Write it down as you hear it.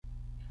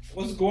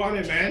What's going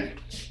on, man?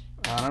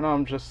 I don't know.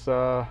 I'm just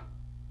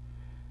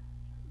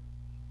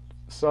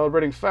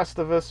celebrating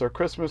Festivus or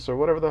Christmas or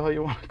whatever the hell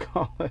you want to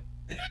call it.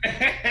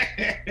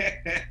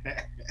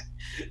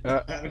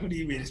 Uh, What do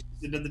you mean? It's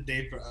just another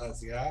day for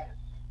us, yeah?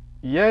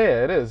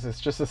 yeah, it is. It's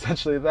just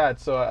essentially that.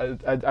 So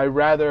I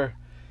rather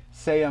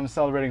say I'm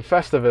celebrating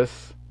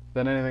Festivus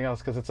than anything else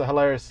because it's a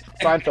hilarious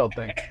Seinfeld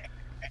thing,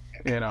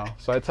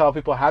 So I tell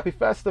people Happy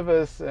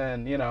Festivus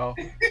and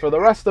for the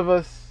rest of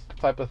us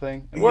type of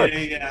thing. It Yeah, works.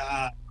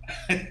 yeah.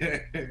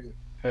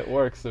 It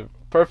works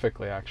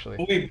perfectly actually.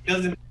 Wait,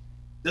 doesn't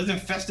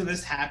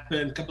Festivus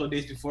happen a couple of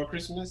days before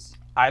Christmas?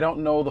 I don't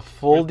know the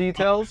Or full is it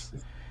on details.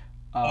 Christmas?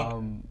 Okay.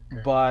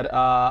 But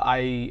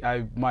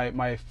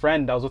my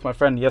friend, I was with my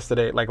friend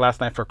yesterday, like last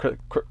night for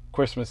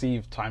Christmas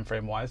Eve time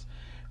frame wise,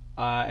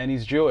 and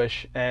he's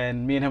Jewish,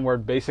 and me and him were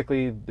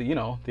basically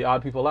the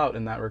odd people out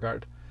in that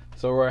regard.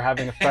 So we're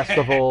having a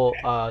festival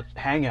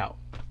hangout,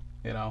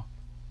 you know.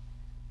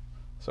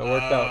 So it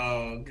worked out.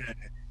 Oh, okay.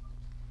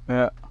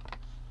 Yeah.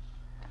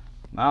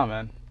 Nah,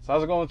 man. So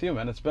how's it going with you,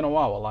 man? It's been a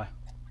while, wallah.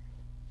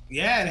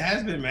 Yeah, it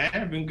has been, man.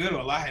 It's been good.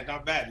 Wallahi,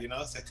 not bad.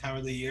 It's that time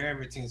of the year.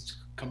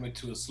 Everything's coming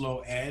to a slow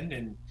end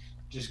and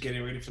just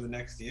getting ready for the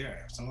next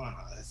year. So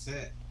that's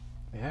it.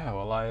 Yeah,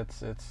 wallah.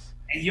 It's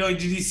And yo,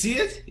 did you see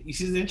it? You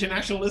see the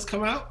international list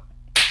come out?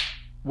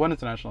 one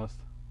internationalist.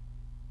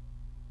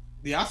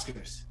 The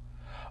Oscars.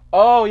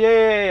 Oh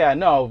yeah.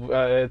 No,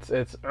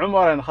 it's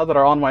Umar and Khadr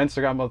are on my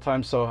Instagram all the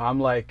time, so I'm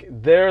like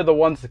they're the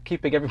ones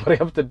keeping everybody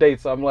up to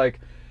date. So I'm like,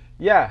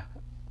 yeah,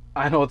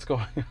 I know what's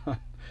going on.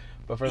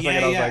 But for a Yeah,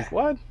 second, I was yeah. like,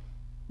 what?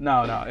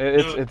 No, no,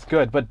 it's No, it's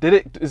good. But did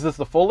it? Is this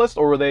the full list,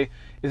 or were they?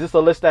 Is this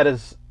the list that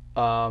is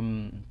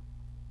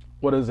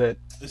what is it?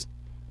 it's-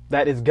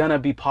 That is gonna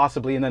be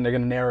possibly, and then they're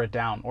gonna narrow it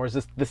down, or is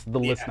this the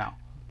list yeah. now?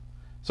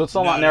 So it's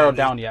still not No, no, narrowed there's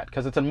down yet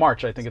because it's in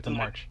March. I think it's still in not.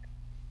 March.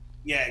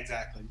 Yeah,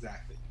 exactly,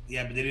 exactly.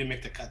 Yeah, but they didn't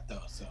make the cut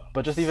though. So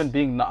But just even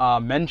being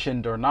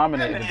mentioned or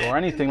yeah, nominated man, or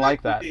anything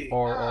like that exactly.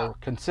 or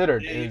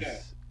considered Yeah, yeah,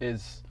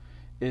 is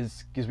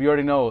because we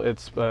already know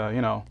it's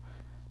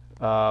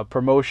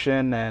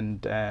promotion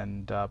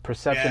and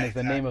perception yeah, is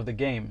the name exactly, of the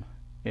game.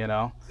 You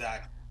know,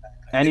 exactly.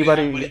 And they didn't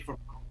have anybody, money for.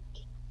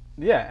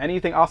 yeah,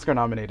 anything Oscar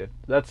nominated.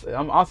 That's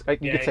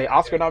you Yeah, could say yeah,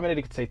 Oscar nominated.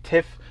 You could say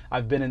TIFF.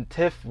 I've been in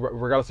TIFF,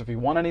 regardless if you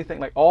won anything.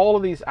 Like all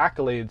of these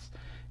accolades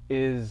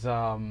is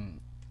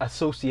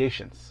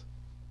associations.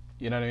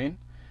 You know what I mean?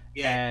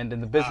 yeah, And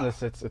in the uh,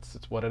 business,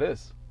 it's what it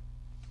is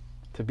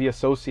to be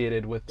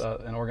associated with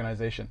an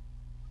organization.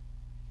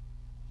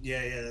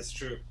 yeah, yeah. That's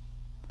true.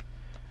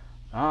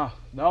 Ah,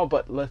 no,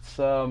 but let's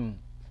in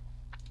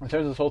terms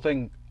of this whole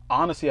thing.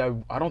 Honestly,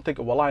 I don't think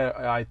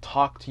I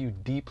talk to you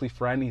deeply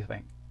for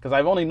anything because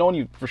I've only known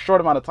you for a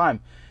short amount of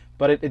time,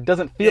 but it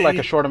doesn't feel Yeah, like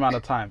a yeah, short amount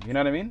of time. You know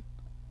what I mean?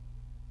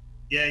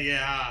 yeah,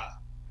 yeah.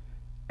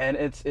 And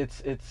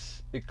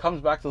it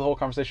comes back to the whole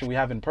conversation we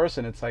have in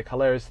person. It's like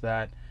hilarious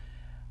that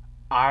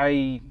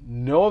I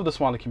know of the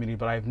Somali community,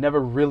 but I've never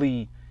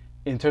really,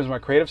 in terms of my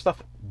creative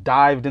stuff,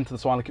 dived into the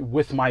Somali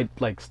with my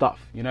like stuff.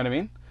 You know what I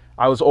mean?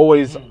 I was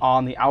always Hmm.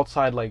 on the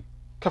outside, like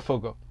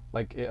kafogo,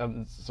 like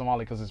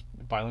Somali, because there's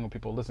bilingual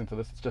people listening to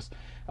this. It's just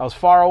I was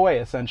far away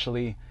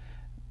essentially,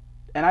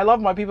 and I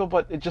love my people,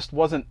 but it just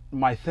wasn't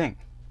my thing.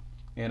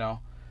 You know,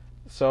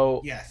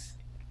 so Yes.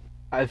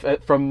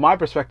 from my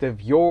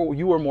perspective, you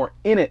were more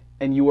in it,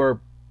 and you were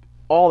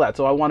all that.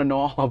 So I want to know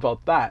all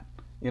about that.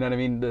 You know what I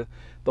mean?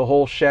 The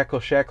whole shekel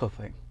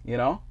thing. You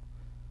know?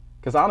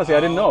 Because honestly,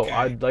 I didn't Oh, know.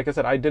 okay. Like I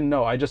said, I didn't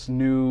know. I just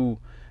knew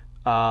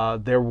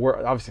there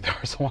were obviously there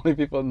were so many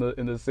people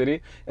in the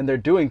city, and they're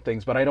doing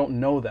things, but I don't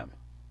know them.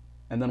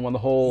 And then when the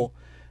whole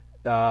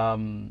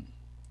um,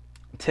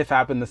 TIFF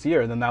happened this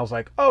year, then I was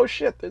like, oh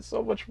shit, there's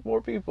so much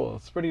more people.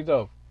 It's pretty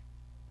dope.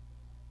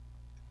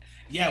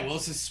 Yeah, well,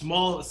 it's a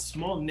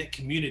small knit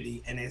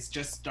community, and it's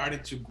just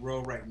started to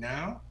grow right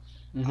now.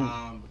 Hmm.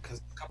 Because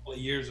a couple of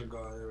years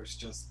ago, there was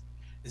just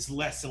it's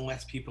less and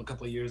less people. A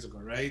couple of years ago,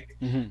 right?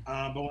 Hmm.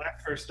 But when I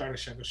first started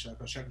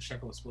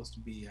Sheko was supposed to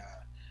be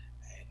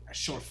a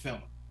short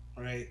film,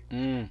 right?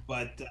 Mm.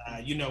 But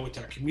with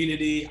our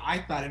community, I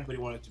thought everybody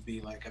wanted to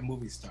be like a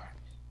movie star.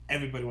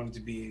 Everybody wanted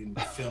to be in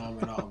film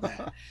and all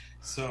that.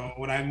 So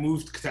when I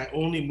moved, because I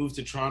only moved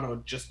to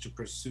Toronto just to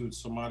pursue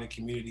Somali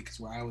community, because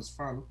where I was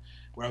from,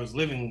 where I was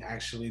living,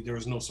 actually, there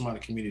was no Somali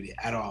community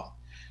at all.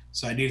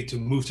 So I needed to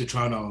move to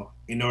Toronto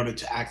in order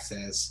to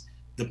access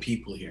the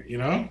people here, you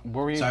know?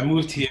 Where were So you? I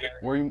moved here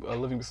Where were you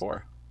living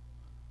before?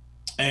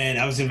 and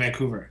I was in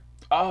Vancouver.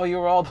 Oh, you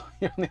were all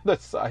you're on the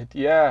other side.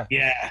 Yeah.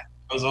 Yeah,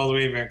 I was all the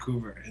way in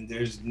Vancouver. And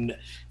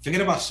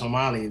forget about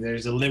Somali,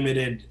 there's a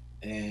limited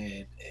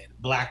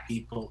black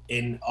people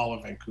in all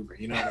of Vancouver.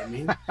 You know what I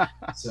mean?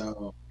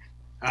 So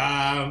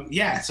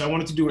yeah, so I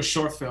wanted to do a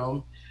short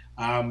film.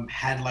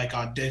 Had like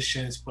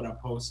auditions, put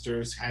up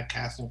posters, had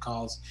casting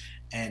calls,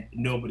 and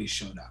nobody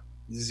showed up.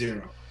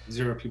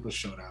 Zero people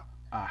showed up.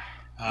 Ah,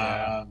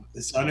 yeah.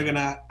 So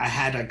I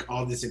had like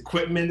all this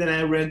equipment that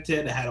I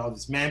rented. I had all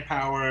this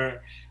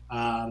manpower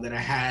that I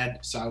had.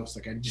 So I was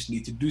like, I just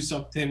need to do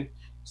something.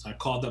 So I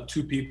called up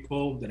two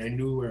people that I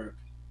knew were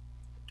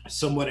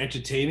somewhat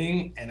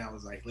entertaining. And I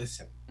was like,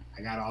 listen,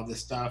 I got all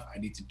this stuff. I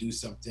need to do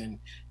something.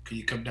 Could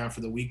you come down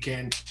for the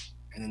weekend?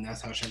 And then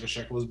that's how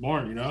SheekoSheeko was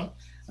born, you know?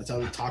 That's how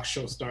the talk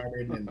show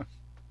started. And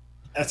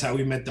that's how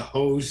we met the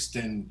host.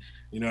 And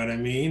you know what I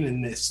mean?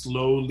 And it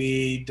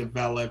slowly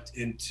developed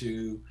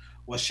into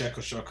what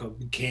SheekoSheeko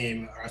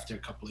became after a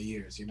couple of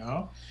years, you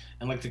know?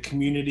 And like the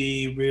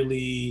community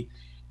really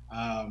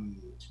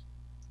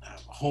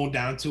honed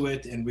down to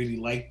it and really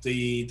liked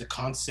the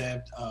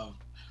concept of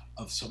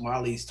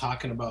Somalis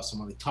talking about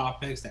Somali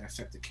topics that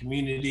affect the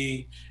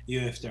community,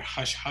 even if they're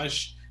hush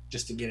hush,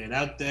 just to get it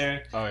out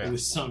there. Oh It yeah.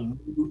 was some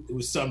new, it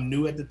was some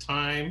new at the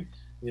time,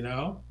 you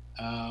know.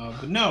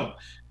 But no,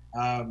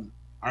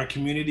 our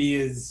community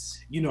is,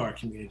 you know, our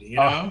community, you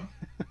Oh know.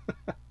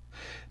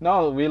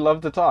 no, we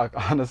love to talk.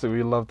 Honestly,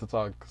 we love to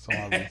talk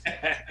Somalis.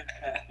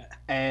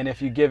 And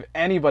if you give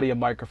anybody a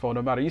microphone,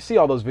 no matter, you see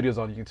all those videos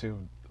on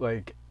YouTube,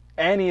 like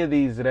any of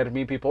these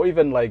Rermi people, or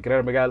even like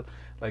Rer Miguel,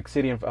 like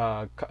city and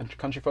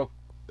country folk,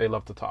 they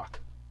love to talk.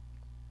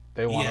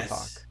 They want to Yes,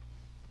 talk.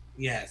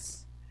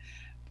 yes,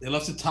 they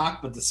love to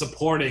talk, but the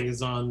supporting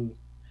is on,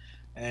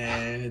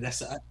 and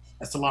that's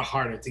a lot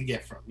harder to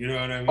get from. You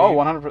know what I Oh, mean?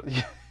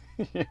 100%.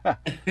 Yeah.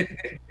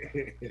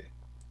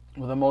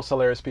 Well, the most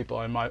hilarious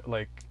people in my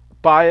like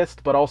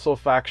biased, but also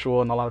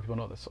factual, and a lot of people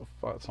know this. So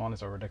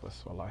Somalis are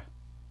ridiculous. Wallahi.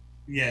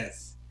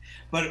 Yes,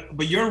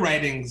 but your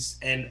writings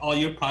and all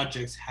your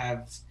projects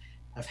have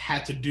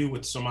had to do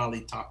with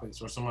Somali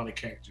topics or Somali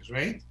characters,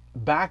 right?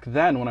 Back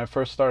then, when I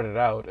first started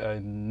out,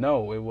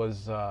 no, it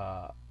was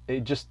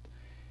it just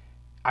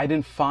I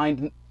didn't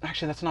find.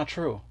 Actually, that's not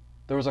true.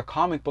 There was a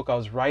comic book I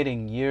was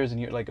writing years and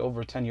years, like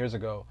over 10 years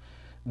ago,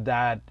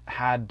 that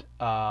had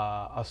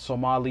a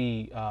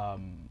Somali,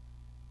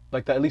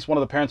 like that. At least one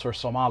of the parents were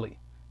Somali,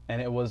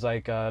 and it was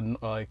like a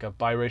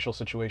biracial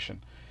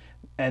situation.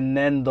 And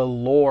then the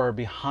lore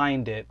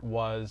behind it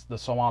was the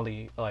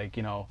Somali, like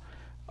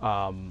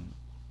um,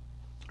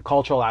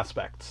 cultural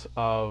aspects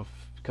of,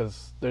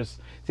 because there's,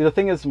 see, the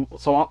thing is,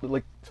 so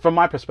like from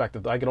my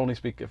perspective, I can only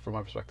speak from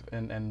my perspective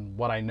and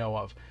what I know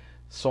of.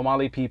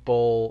 Somali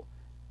people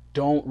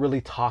don't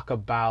really talk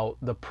about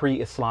the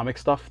pre-Islamic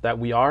stuff that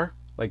we are,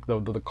 like the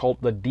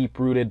cult, the deep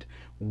rooted,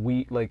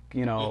 we like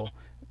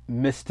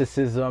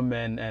mysticism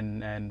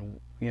and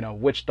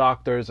witch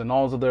doctors and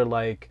all of their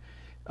like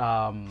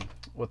um,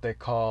 what they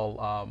call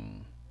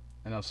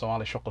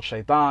Somali shukl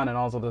shaitan and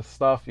all of this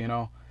stuff.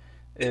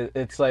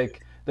 It's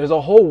like there's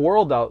a whole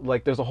world out,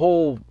 like there's a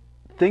whole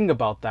thing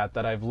about that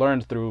I've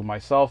learned through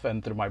myself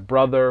and through my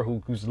brother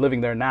who's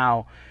living there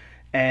now,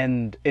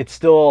 and it's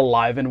still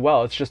alive and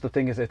well. It's just the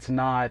thing is it's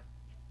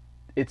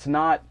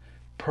not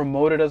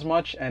promoted as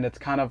much, and it's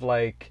kind of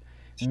like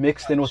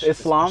mixed in with It's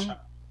mashallah. Islam.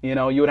 You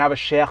would have a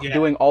sheikh Yeah,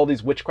 doing all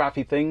these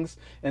witchcrafty things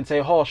and say,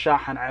 "Oh,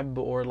 shahan ab,"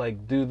 or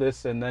like do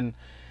this, and then,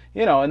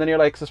 and then you're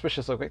like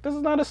suspicious. Like, this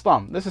is not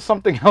Islam. This is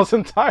something else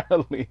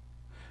entirely.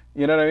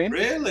 You know what I mean?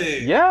 really.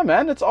 Yeah,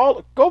 man. It's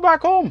all go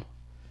back home.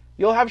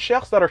 You'll have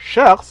sheikhs that are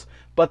sheikhs,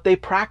 but they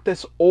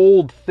practice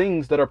old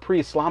things that are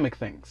pre-Islamic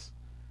things.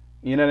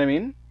 You know what I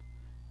mean?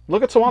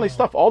 Look at Somali Hmm.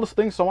 stuff. All the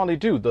things Somali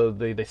do.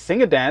 They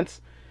sing a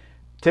dance.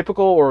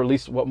 Typical, or at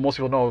least what most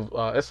people know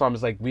of Islam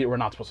is like we're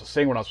not supposed to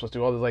sing. We're not supposed to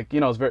do all this. Like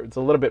it's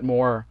a little bit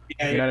more.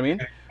 Yeah, You know yeah, what I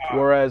mean? yeah.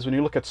 Whereas when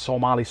you look at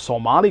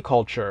Somali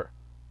culture,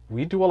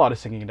 we do a lot of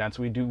singing and dance.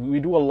 We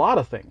do a lot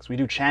of things. We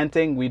do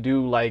chanting. We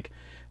do like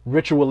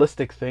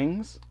ritualistic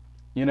things.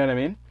 You know what I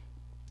mean?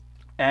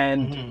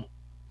 And Hmm.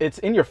 it's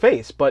in your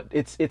face, but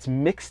it's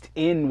mixed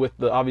in with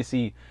the,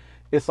 obviously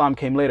Islam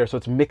came later, so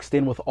it's mixed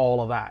in with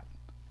all of that.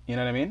 You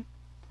know what I mean?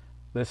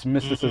 This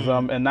Hmm.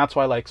 mysticism, and that's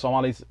why like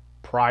Somalis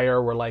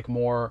prior were like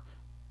more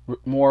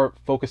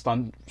focused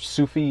on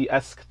Sufi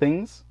esque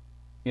things.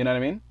 You know what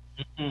I mean?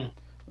 Hmm.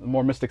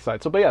 More mystic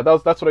side. So, but yeah,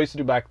 that's what I used to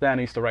do back then.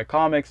 I used to write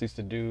comics. I used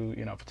to do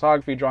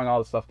photography, drawing, all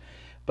this stuff.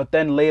 But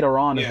then later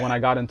on is when Yeah. I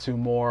got into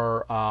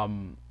more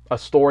a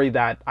story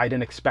that I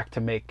didn't expect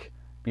to make.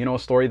 A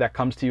story that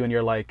comes to you and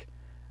you're like,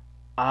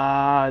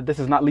 this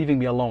is not leaving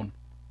me alone.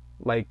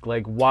 Like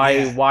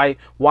Yeah. why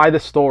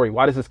this story?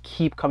 Why does this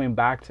keep coming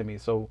back to me?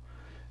 So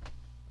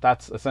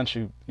that's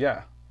essentially,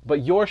 yeah.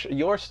 But your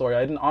story,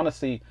 I didn't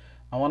honestly.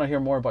 I want to hear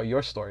more about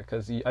your story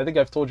because I think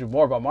I've told you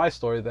more about my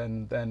story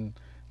than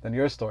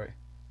your story.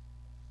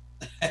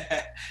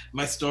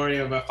 My story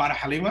of Farah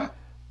Halima.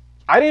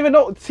 I didn't even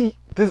know. See,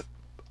 this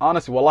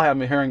honestly, wallahi,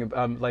 I'm hearing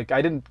like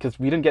I didn't, because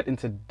we didn't get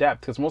into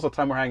depth, because most of the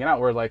time we're hanging out,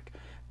 we're like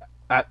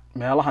at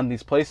Malahan,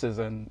 these places,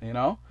 and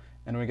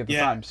we get the Yeah.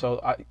 time.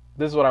 So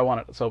this is what I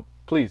wanted. So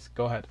please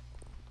go ahead.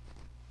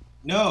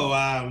 No,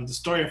 the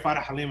story of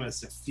Farah Halima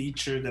is a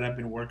feature that I've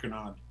been working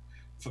on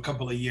for a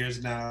couple of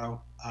years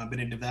now. Been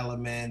in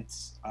development,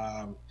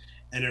 and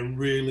it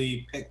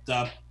really picked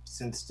up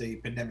since the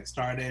pandemic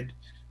started.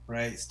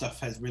 Right, stuff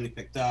has really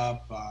picked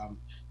up,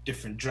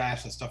 different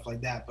drafts and stuff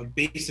like that. But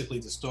basically,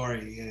 the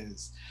story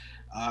is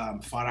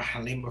Farah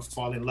Halima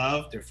fall in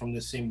love. They're from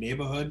the same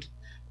neighborhood,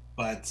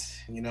 but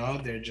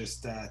they're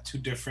just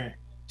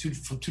two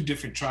from two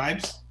different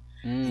tribes,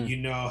 and Mm. you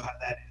know how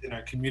that is in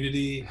our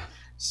community.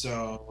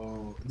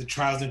 So the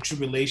trials and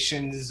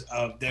tribulations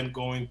of them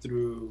going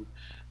through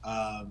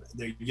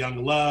their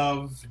young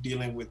love,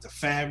 dealing with the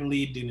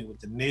family, dealing with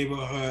the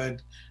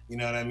neighborhood, you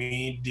know what I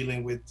mean,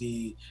 dealing with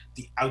the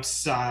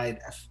outside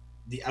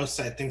the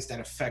outside things that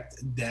affect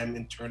them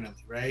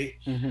internally, right?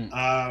 Mm-hmm.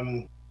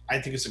 I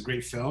think it's a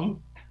great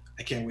film.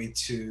 I can't wait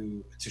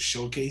to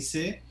showcase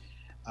it.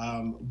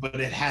 But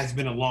it has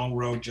been a long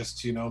road just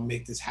to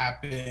make this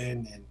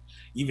happen, and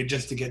even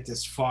just to get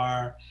this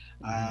far.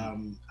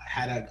 Mm-hmm. I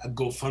had a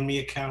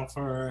GoFundMe account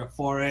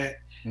for it,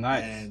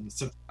 Nice. and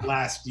so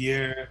last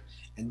year,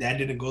 and that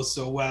didn't go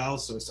so well.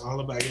 So it's all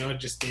about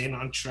just staying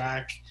on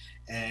track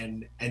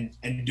and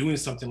doing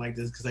something like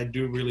this, because I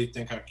do really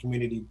think our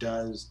community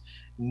does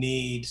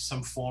need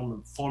some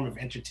form of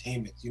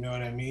entertainment. You know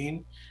what I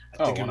mean? I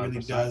Oh, think it really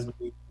 100%. does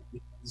need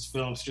these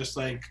films, just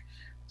like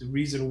the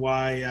reason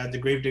why The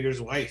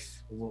Gravedigger's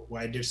Wife,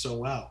 why it did so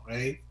well,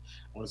 right?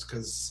 Was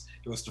because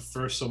it was the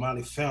first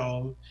Somali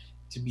film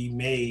to be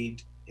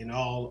made in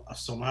all of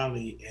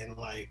Somali in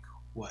like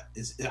what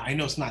is, I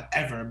know it's not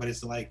ever, but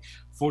it's like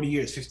 40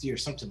 years, 50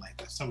 years, something like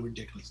that, something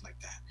ridiculous like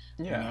that,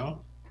 you Yeah.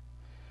 know?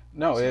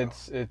 No, So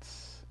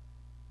it's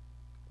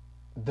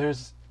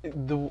there's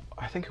the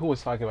I think who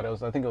was talking about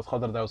it. I think it was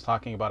Khadr that was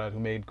talking about it, who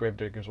made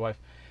Gravedigger's Wife.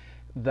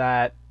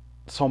 That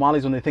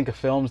Somalis, when they think of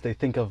films, they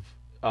think of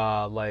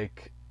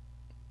like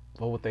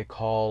what would they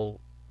call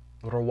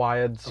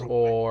rawayads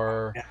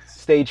or yes.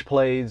 stage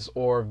plays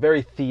or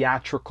very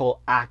theatrical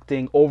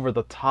acting, over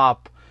the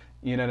top.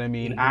 You know what I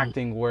mean? Mm-hmm.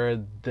 Acting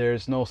where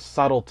there's no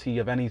subtlety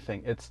of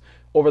anything. It's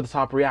over the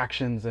top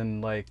reactions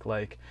and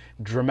like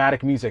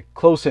dramatic music,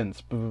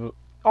 close-ins,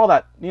 all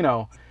that.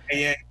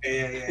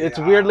 It's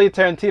Yeah. weirdly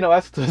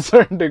Tarantino-esque to a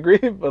certain degree,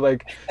 but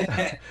like,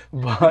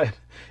 but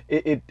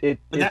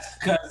But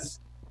it's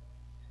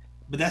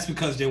that's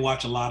because they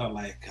watch a lot of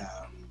like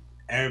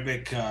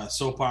Arabic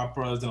soap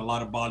operas and a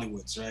lot of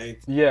Bollywoods, right?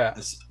 yeah.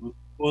 That's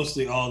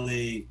mostly all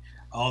they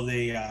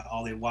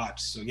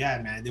watch. So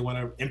yeah, man, they want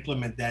to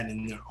implement that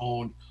in their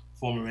own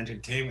form of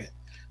entertainment.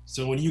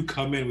 So when you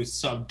come in with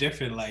something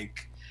different,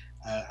 like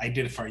I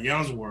did it for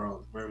Young's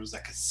World, where it was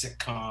like a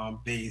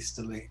sitcom based,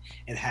 and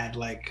it had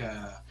like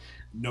a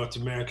North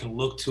American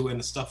look to it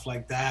and stuff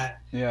like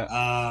that.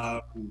 Yeah.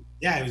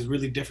 Yeah, it was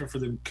really different for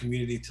the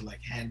community to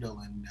like handle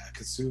and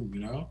consume,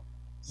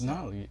 So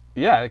No,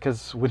 yeah,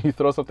 because when you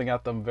throw something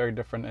at them very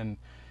different and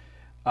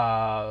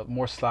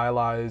more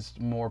stylized,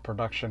 more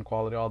production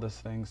quality, all these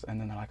things, and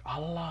then they're like,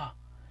 Allah,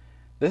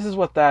 this is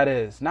what that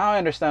is. Now I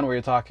understand what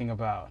you're talking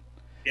about.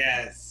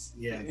 yes,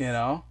 You yes.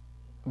 know,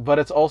 but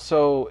it's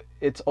also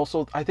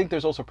I think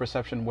there's also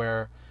perception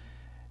where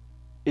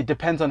it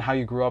depends on how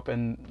you grew up,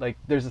 and like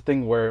there's a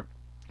thing where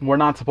we're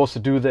not supposed to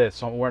do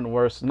this, or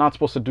we're not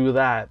supposed to do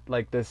that,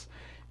 like this,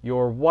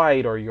 you're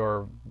white or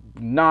you're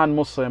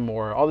non-Muslim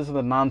or all these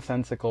other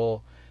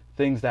nonsensical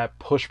things that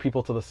push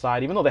people to the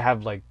side, even though they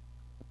have like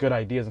good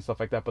ideas and stuff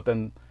like that, but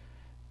then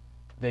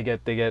they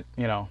get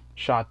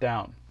shot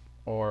down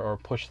or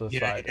pushed to the Yeah,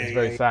 side. yeah, It's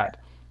very yeah, sad.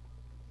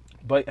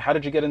 But how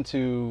did you get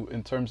into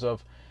in terms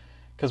of,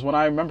 because when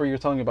I remember you were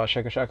telling me about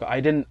SheekoSheeko, I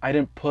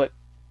didn't put,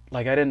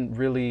 like, I didn't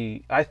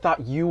really, I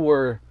thought you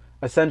were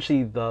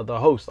essentially the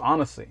host,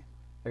 honestly.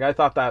 Like I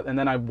thought that, and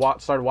then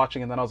started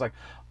watching, and then I was like,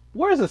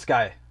 where is this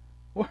guy?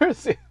 Where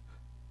is he?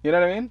 You know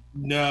what I mean?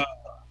 No,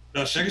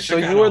 no, So Sugar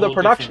you had a were the whole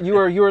production.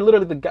 different. You were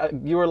literally the guy.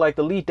 You were like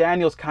the Lee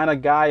Daniels kind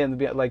of guy, and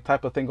like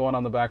type of thing going on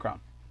in the background.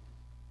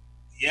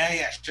 Yeah,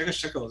 yeah.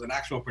 Sugar was an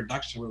actual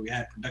production where we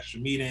had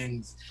production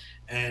meetings,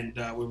 and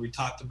where we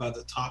talked about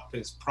the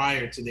topics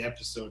prior to the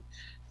episode,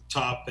 the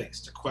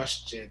topics, the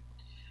question.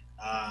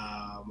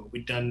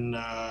 We done.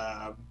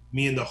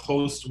 Me and the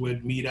host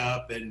would meet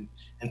up and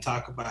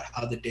talk about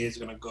how the day is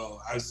gonna go.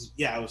 I was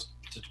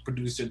the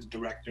producer, the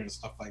director, and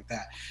stuff like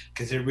that,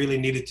 because it really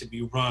needed to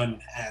be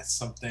run as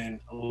something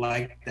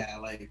like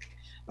that,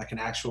 like an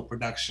actual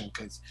production.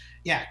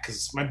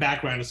 Because my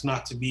background is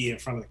not to be in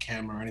front of the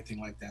camera or anything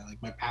like that.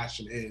 Like my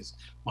passion is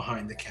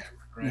behind the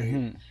camera, right?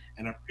 Mm-hmm.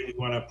 And I really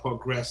want to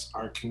progress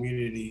our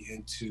community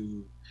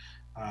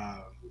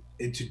um,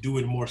 into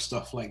doing more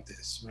stuff like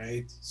this,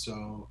 right?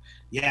 So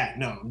yeah,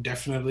 no, I'm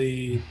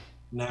definitely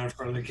not in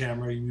front of the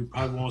camera. You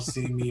probably won't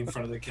see me in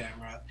front of the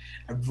camera.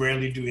 I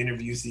rarely do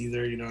interviews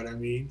either. You know what I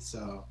mean?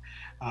 So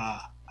uh,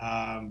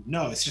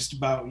 no, it's just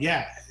about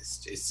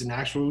it's an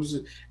actual.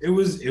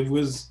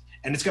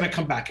 And it's gonna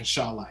come back,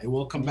 inshallah. It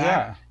will come back,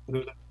 Yeah. but it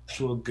was an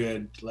actual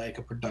good like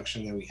a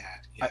production that we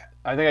had. I, Yeah.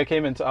 I think I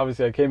came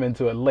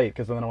into it late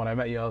because then when I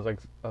met you, I was like,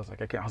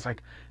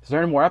 is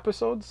there any more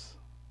episodes?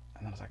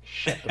 And I was like,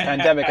 shit, the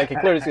pandemic. I can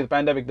clearly see the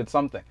pandemic did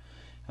something.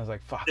 I was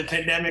like, The fuck.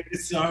 pandemic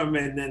is some,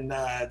 and then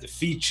the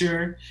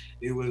feature.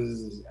 It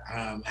was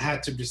I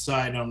had to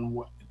decide on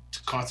what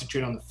to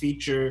concentrate on the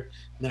feature.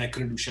 And then I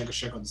couldn't do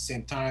SheekoSheeko at the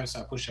same time,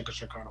 so I put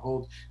SheekoSheeko on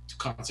hold to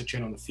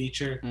concentrate on the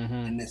feature. Mm-hmm.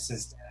 And then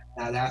since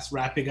now that's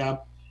wrapping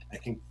up, I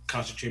can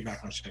concentrate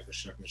back on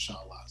SheekoSheeko,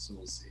 inshallah. So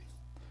we'll see.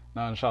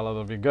 No, inshallah,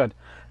 that'll be good.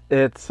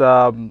 It's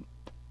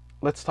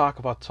let's talk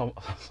about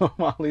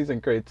Somalis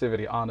and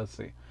creativity,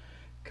 honestly,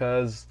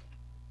 because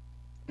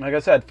like I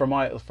said, from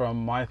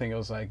my thing, it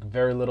was like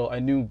very little. I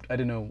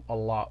didn't know a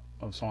lot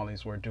of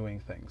Somalis were doing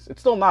things.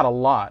 It's still not a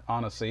lot,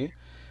 honestly,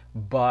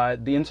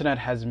 but the internet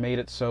has made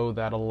it so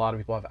that a lot of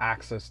people have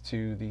access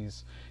to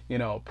these,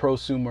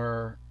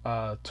 prosumer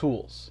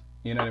tools.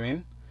 You know what I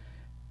mean?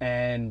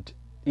 And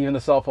even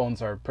the cell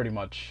phones are pretty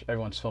much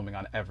everyone's filming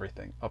on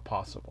everything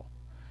possible.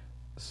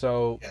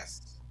 So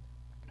Yes.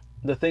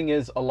 the thing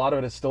is, a lot of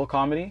it is still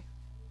comedy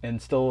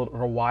and still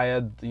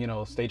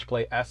rewired, stage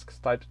play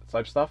esque type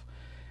stuff.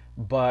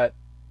 But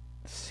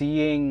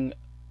seeing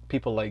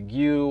people like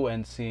you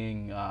and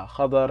seeing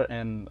Khadar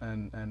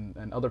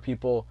and other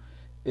people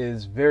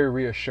is very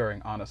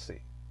reassuring,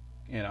 honestly.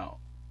 You know,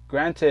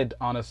 Granted,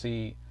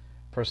 honestly,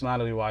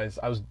 personality wise,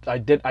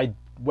 I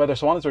whether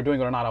Somalis are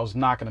doing it or not, I was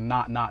not gonna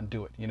not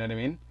do it. You know what I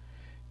mean?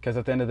 Because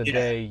at the end of the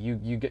Yeah, day,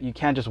 you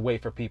can't just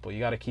wait for people. You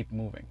got to keep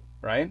moving,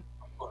 right?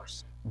 of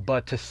course.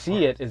 But to Of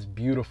see course. it is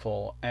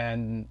beautiful,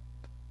 and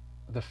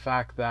the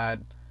fact that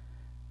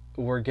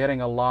we're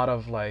getting a lot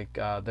of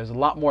there's a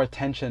lot more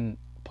attention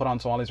put on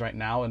Somalis right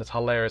now, and it's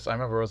hilarious. I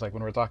remember it was like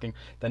when we were talking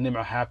the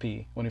Nimr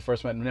Happy, when we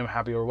first met Nimr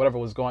Happy or whatever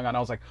was going on. I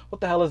was like,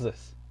 what the hell is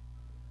this?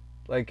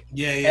 Like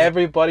Yeah, yeah.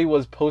 everybody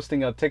was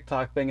posting a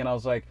TikTok thing, and I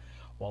was like,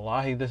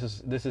 wallahi, this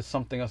is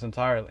something else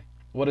entirely.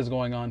 What is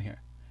going on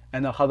here?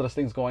 And the Khadras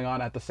thing's going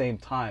on at the same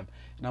time,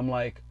 and I'm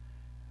like,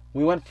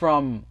 we went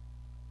from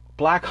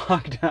Black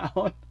Hawk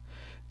Down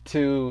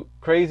to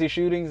crazy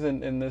shootings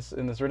in this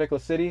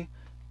ridiculous city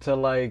to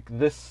like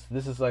this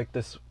is like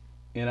this,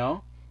 you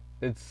know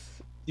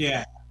it's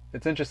Yeah.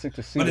 it's interesting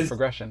to see But the it's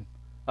progression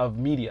of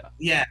media.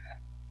 yeah,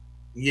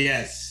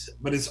 yes.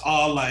 But it's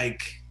all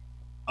like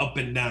up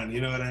and down.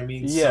 You know what I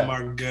mean? Some Yeah.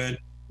 are good,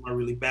 some are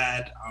really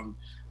bad.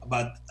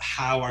 About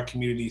how our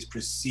community is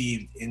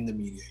perceived in the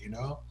media.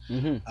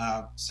 Hmm.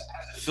 So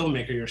as a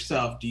filmmaker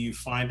yourself, do you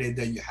find it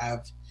that you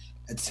have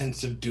a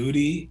sense of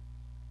duty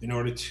in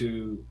order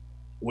to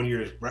when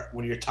you're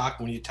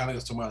telling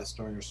a Somali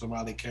story or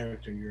Somali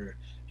character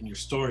in your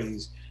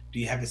stories, do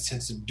you have a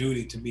sense of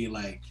duty to be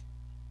like,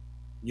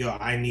 yo,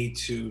 I need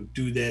to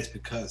do this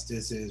because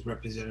this is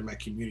representing my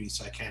community,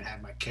 so I can't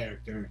have my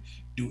character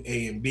do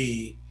A and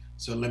B.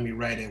 So let me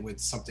write it with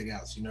something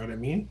else. You know what I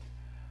mean?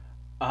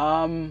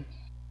 um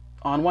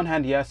on one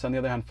hand, yes. On the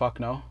other hand, fuck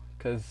no,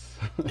 because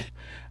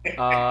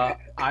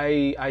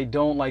I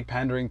don't like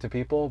pandering to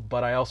people,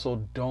 but I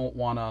also don't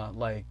want to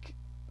like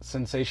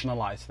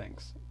sensationalize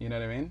things. You know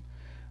what I mean?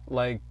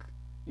 Like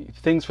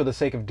things for the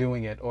sake of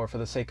doing it, or for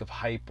the sake of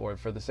hype, or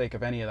for the sake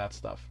of any of that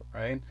stuff,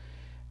 right?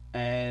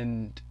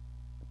 And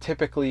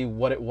typically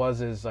what it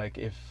was is like,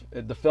 if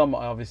the film,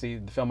 obviously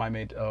the film I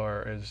made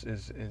or is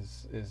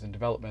in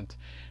development,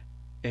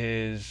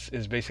 is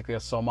basically a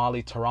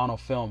Somali Toronto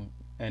film,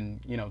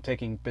 and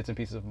taking bits and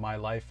pieces of my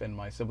life and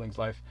my siblings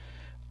life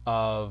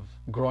of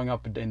growing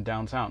up in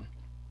downtown,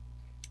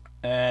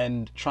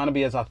 and trying to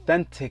be as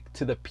authentic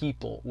to the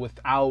people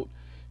without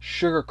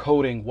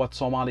sugarcoating what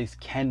Somalis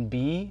can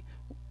be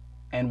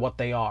and what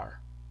they are.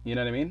 You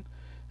know what I mean?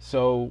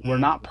 So we're Mm-hmm.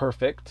 not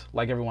perfect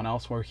like everyone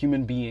else. We're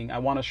human being. I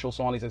want to show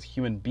Somalis as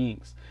human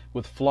beings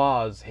with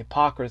flaws,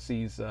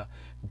 hypocrisies,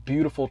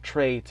 beautiful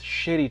traits,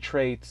 shitty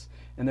traits,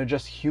 and they're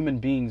just human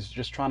beings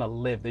just trying to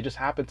live. They just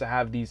happen to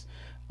have these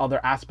other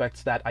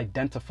aspects that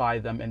identify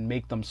them and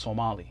make them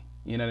Somali.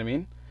 You know what I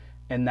mean?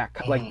 And that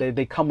like Mm-hmm.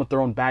 they come with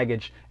their own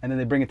baggage, and then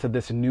they bring it to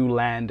this new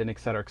land, and et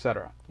cetera, et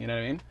cetera. You know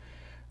what I mean?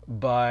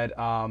 But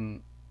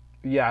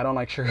yeah, I don't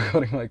like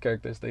sugarcoating my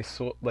characters. They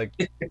so like,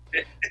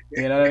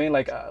 you know what I mean?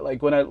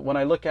 Like when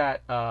I look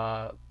at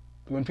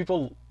when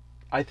people,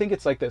 I think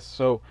it's like this.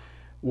 So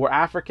we're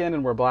African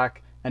and we're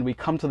black, and we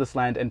come to this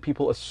land, and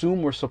people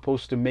assume we're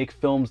supposed to make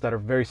films that are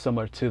very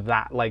similar to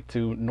that, like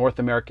to North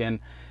American,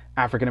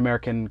 African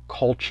American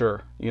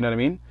culture. You know what I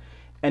mean?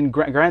 And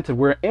granted,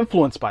 we're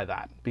influenced by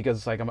that because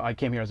it's like I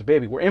came here as a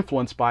baby. We're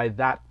influenced by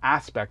that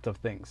aspect of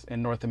things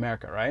in North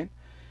America, right?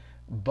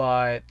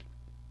 But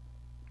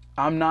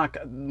I'm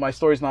not. My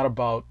story's not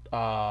about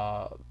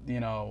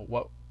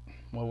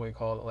what we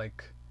call it,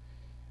 like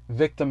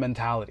victim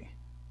mentality.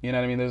 You know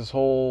what I mean? There's this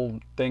whole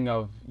thing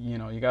of you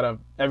gotta,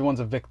 everyone's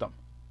a victim.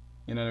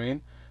 You know what I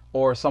mean?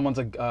 Or someone's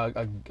a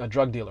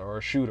drug dealer or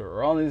a shooter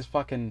or all these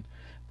fucking.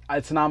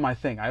 It's not my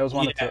thing. I always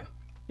wanted Yeah, to.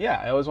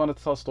 Yeah, I always wanted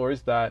to tell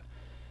stories that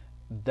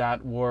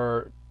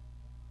were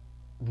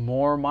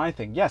more my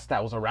thing. Yes,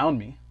 that was around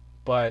me,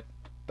 but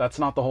that's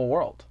not the whole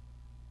world.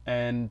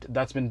 And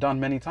that's been done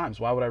many times.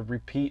 Why would I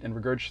repeat and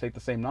regurgitate the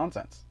same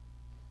nonsense?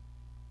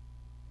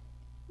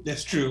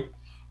 that's true.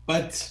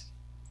 But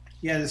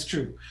yeah, that's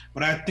true.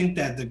 But I think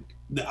that the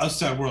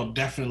outside world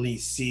definitely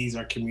sees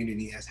our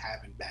community as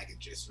having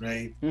baggages,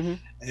 right? Mm-hmm.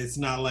 It's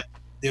not like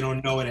they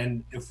don't know it,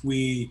 and if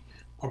we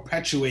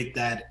perpetuate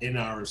that in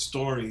our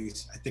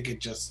stories, I think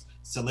it just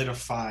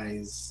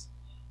solidifies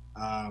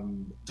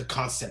the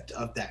concept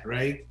of that,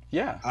 right?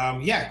 Yeah.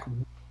 Yeah,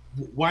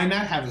 why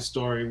not have a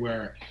story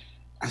where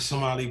a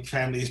Somali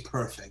family is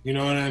perfect? You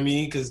know what I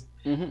mean? Because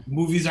Mm-hmm.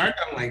 movies are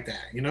done like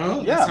that.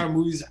 That's Yeah. how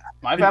movies have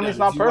My been family's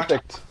done. If not you watch,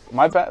 perfect.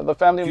 The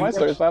family if in you my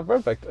story watch, is not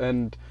perfect,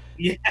 and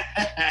yeah,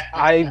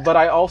 I. But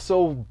I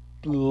also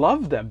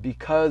love them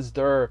because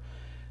they're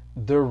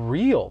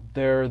real.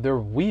 They're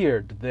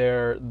weird.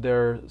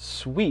 They're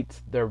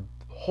sweet. They're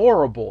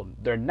horrible.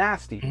 They're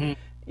nasty. Hmm.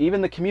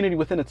 Even the community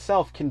within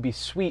itself can be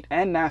sweet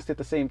and nasty at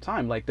the same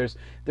time. Like there's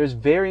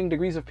varying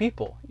degrees of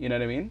people. You know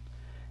what I mean?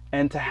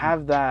 And to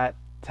have that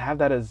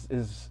is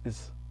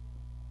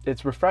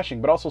it's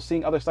refreshing. But also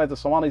seeing other sides of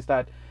Somalis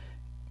that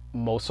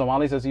most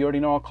Somalis, as you already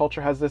know, our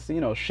culture has this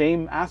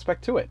shame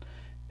aspect to it,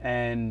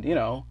 and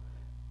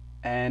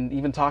and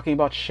even talking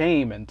about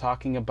shame and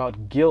talking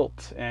about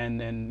guilt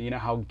and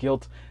how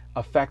guilt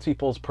affects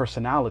people's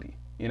personality.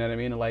 You know what I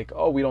mean? Like,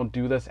 oh, we don't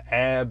do this,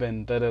 and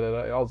da da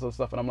da, all this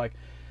stuff. And I'm like,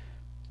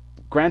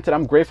 granted,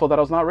 I'm grateful that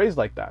I was not raised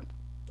like that.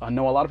 I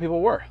know a lot of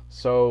people were.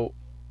 So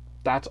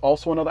that's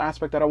also another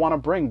aspect that I want to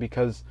bring,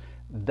 because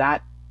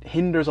that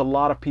hinders a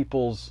lot of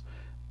people's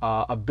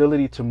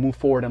ability to move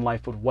forward in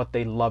life with what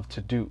they love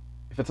to do.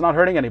 If it's not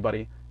hurting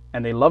anybody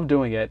and they love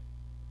doing it,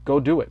 go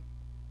do it.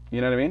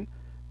 You know what I mean?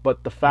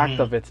 But the fact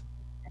Hmm. of its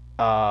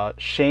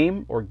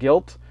shame or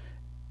guilt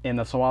in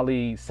the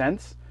Somali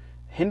sense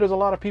hinders a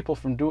lot of people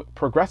from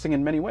progressing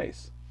in many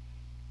ways.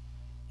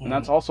 And Hmm.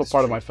 that's also It's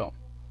part of my true. film.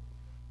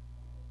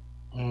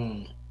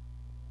 Mm.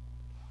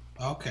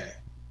 Okay.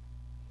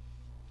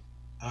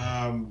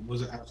 I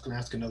was going to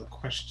ask another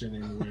question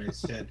in what I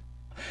said.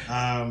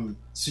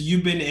 So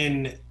you've been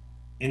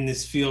in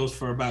this field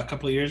for about a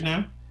couple of years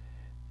now?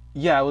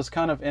 Yeah, I was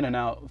kind of in and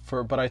out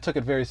but I took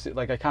it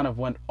like I kind of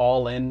went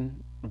all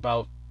in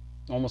about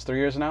almost 3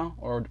 years now,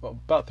 or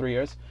about 3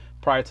 years.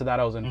 Prior to that,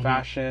 I was in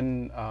Hmm.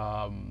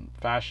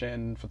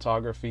 fashion,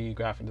 photography,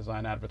 graphic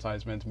design,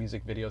 advertisements,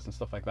 music videos, and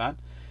stuff like that.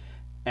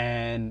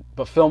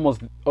 But film was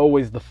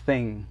always the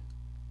thing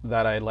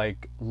that I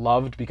like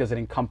loved, because it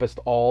encompassed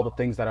all the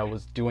things that I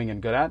was doing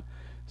and good at.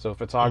 So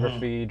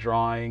Hmm. photography,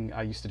 drawing,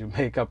 I used to do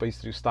makeup, I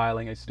used to do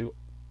styling, I used to do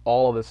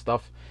all of this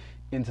stuff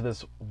into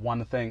this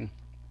one thing.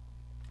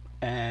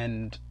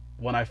 And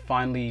when I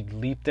finally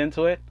leaped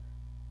into it,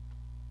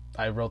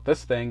 I wrote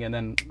this thing, and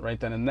then right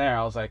then and there,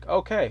 I was like,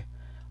 okay,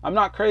 I'm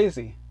not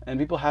crazy. And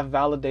people have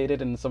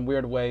validated in some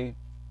weird way,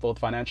 both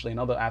financially and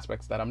other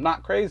aspects, that I'm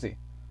not crazy.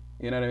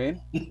 You know what I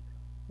mean?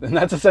 And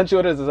that's essentially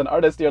what it is. As an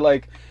artist, you're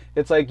like,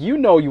 it's like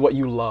what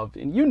you love,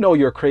 and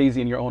you're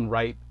crazy in your own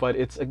right, but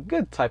it's a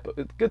good type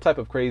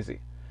of crazy.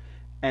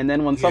 And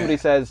then when somebody Yeah.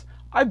 says,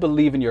 "I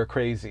believe in your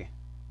crazy,"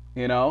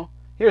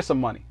 here's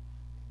some money.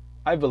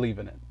 I believe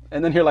in it.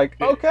 And then you're like,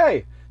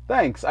 okay,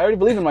 thanks. I already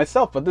believe in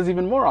myself, but this is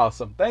even more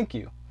awesome. Thank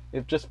you.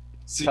 It just,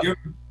 So t- your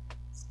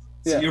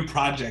so yeah, your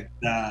project,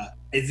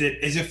 is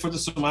it for the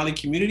Somali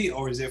community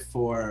or is it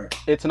for?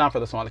 it's not for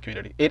the Somali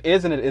community. It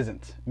is and it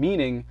isn't.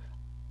 Meaning,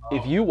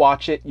 if Oh, you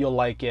watch it, you'll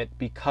like it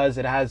because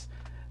it has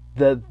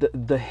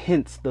the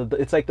hints.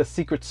 It's like the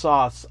secret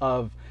sauce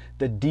of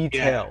the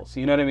yeah. details.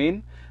 You know what I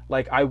mean?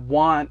 Like I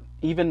want,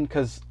 even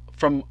because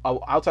from an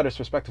outsider's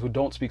perspective who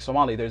don't speak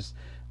Somali, there's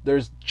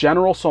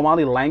general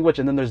Somali language,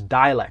 and then there's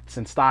dialects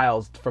and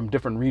styles from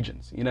different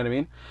regions. You know what I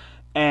mean?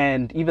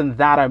 And even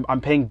that,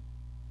 I'm paying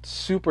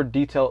super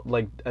detailed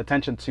like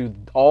attention to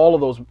all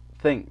of those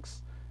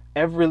things,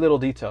 every little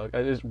detail.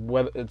 Is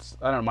whether it's,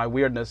 I don't know, my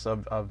weirdness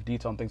of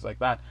detail and things like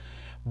that,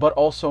 but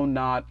also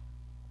not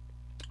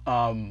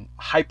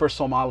hyper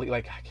Somali,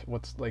 like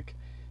what's like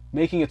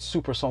making it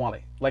super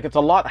Somali. Like it's a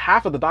lot.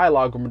 Half of the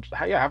dialogue,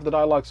 yeah, half the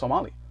dialogue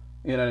Somali.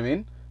 You know what I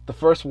mean? The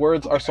first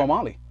words are Okay.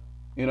 Somali.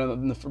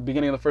 In the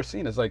beginning of the first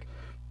scene is like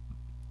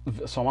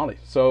Somali.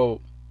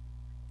 So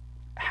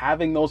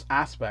having those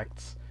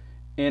aspects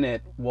in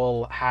it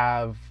will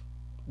have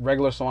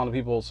regular Somali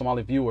people,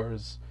 Somali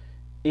viewers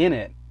in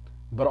it,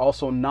 but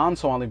also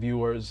non-Somali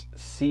viewers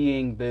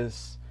seeing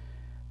this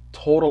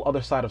total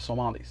other side of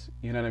Somalis.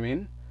 You know what I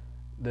mean?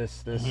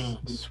 This Hmm.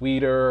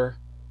 sweeter,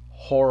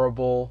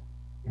 horrible,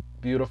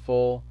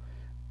 beautiful,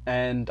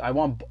 and I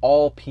want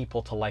all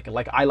people to like it.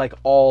 Like I like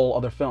all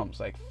other films,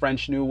 like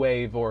French New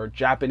Wave or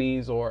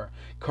Japanese or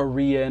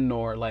Korean,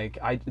 or like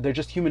they're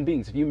just human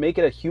beings. If you make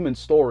it a human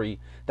story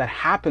that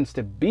happens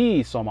to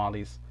be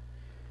Somalis,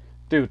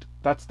 dude,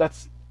 that's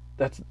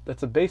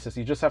a basis.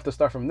 You just have to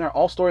start from there.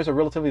 All stories are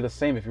relatively the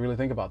same if you really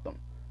think about them.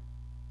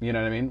 You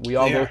know what I mean? We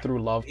all They go are.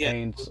 through love, Yeah.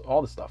 pain,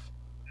 all this stuff.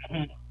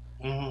 Hmm.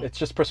 Hmm. It's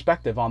just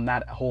perspective on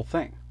that whole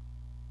thing.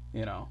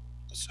 You know?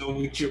 So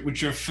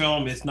with your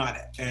film, it's not,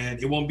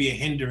 and it won't be a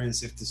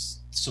hindrance if the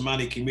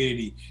Somali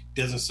community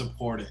doesn't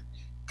support it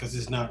because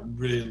it's not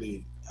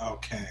really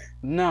okay.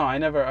 No, I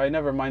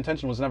never. My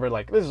intention was never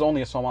like this is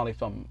only a Somali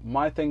film.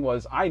 My thing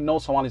was I know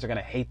Somalis are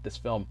gonna hate this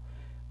film,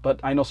 but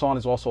I know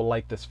Somalis will also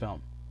like this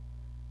film.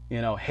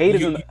 Hate You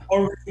isn't. you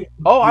already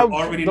Oh, you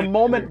already the know.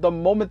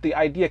 moment the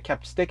idea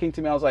kept sticking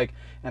to me, I was like,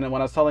 and then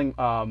when I was telling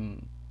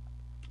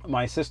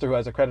my sister who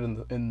has a credit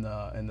in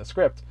the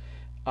script,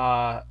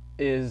 uh,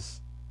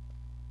 is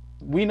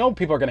we know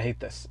people are going to hate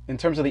this. In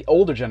terms of the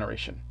older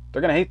generation,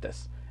 they're going to hate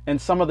this,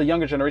 and some of the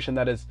younger generation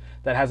that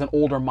has an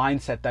older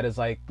mindset that is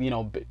like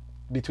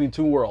between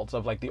two worlds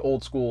of like the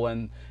old school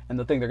and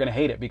the thing, they're going to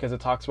hate it because it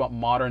talks about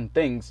modern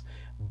things,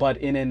 but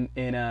in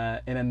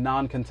a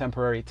non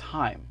contemporary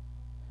time.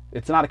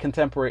 It's not a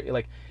contemporary,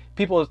 like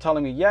people are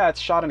telling me, yeah, it's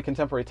shot in a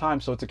contemporary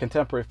time, so it's a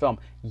contemporary film.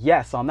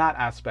 Yes, on that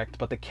aspect,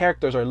 but the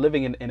characters are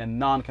living in a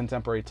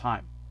non-contemporary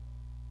time.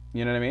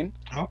 You know what I mean?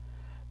 Oh,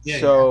 yeah,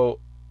 yeah. So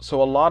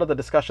so a lot of the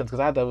discussions, because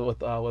I had that with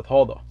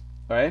Holdo,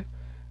 right?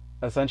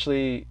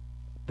 Essentially,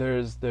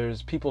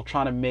 there's people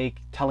trying to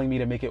telling me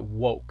to make it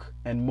woke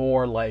and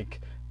more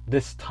like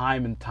this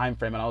time and time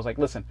frame, and I was like,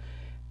 listen,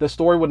 the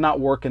story would not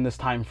work in this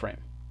time frame.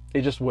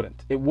 It just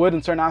wouldn't. It would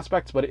in certain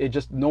aspects, but it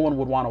just no one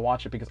would want to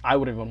watch it because I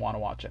wouldn't even want to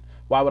watch it.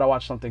 Why would I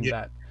watch something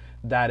Yeah.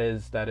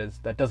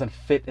 that doesn't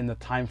fit in the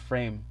time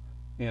frame,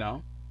 you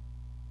know?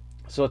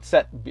 So it's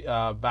set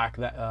back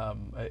that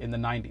in the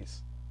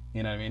 90s,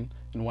 you know what I mean?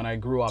 And when I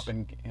grew up,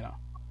 and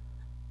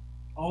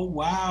Oh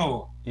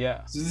wow.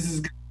 yeah, So this is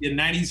gonna be a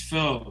 '90s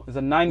film, it's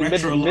a 90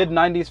 retro mid look.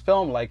 90s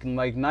film, like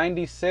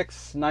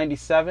 96,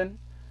 97,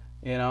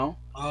 you know.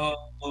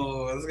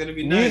 Oh, that's gonna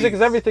be Music is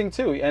nice. everything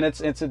too, and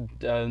it's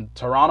a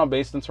Toronto,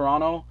 based in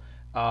Toronto,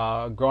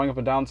 growing up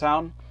in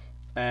downtown,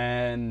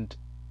 and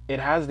it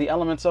has the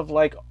elements of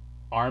like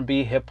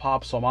R&B, hip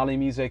hop, Somali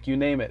music, you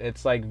name it.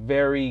 It's like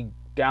very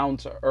down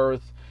to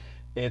earth.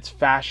 It's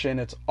fashion,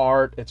 it's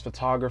art, it's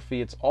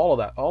photography, it's all of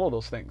that, all of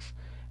those things,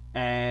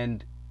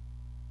 and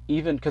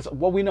even because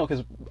what we know,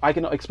 because I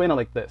can explain it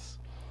like this.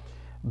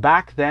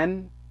 Back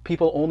then,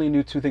 people only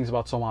knew two things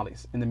about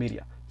Somalis in the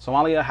media.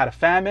 Somalia had a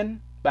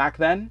famine back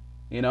then,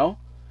 you know,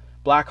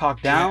 Black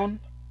Hawk Yeah, Down,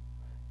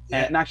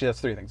 yeah. and actually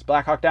that's three things: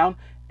 Black Hawk Down,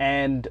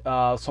 and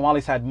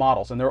Somalis had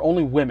models, and they were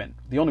only women.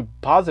 The only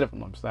positive,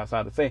 that's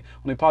sad to say,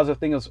 only positive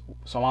thing is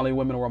Somali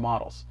women were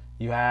models.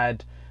 You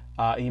had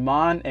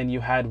Iman and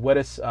you had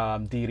Weris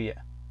Diria.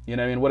 You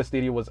know what I mean? Weris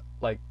Diria was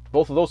like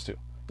both of those two.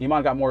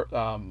 Iman got more,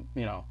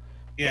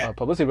 Yeah.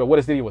 publicity, but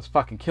Weris Diria was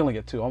fucking killing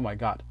it too. Oh my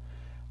god!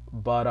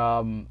 But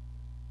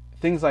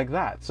things like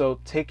that. So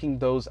taking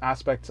those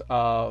aspects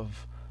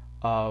of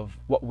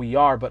what we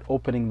are, but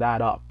opening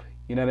that up.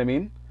 You know what I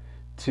mean?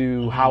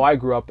 To how Hmm. I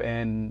grew up,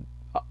 and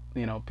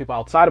people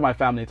outside of my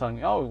family telling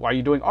me, "Oh, why are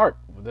you doing art?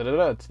 Da, da,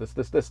 da, it's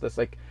this."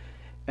 Like,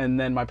 and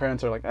then my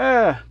parents are like,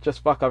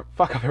 just fuck up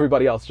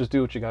everybody else. Just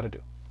do what you got to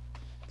do."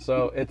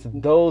 So it's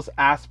those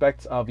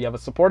aspects of, you have a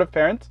supportive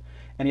parent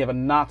and you have a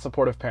not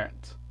supportive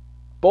parent,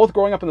 both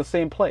growing up in the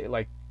same place,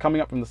 like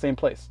coming up from the same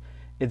place.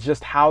 It's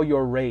just how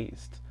you're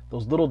raised.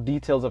 Those little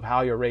details of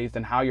how you're raised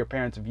and how your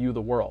parents view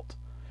the world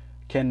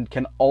can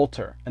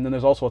alter. And then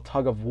there's also a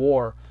tug of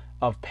war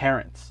of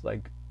parents,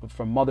 like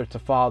from mother to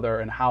father,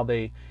 and how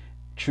they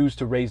choose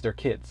to raise their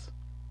kids.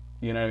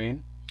 You know what I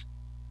mean?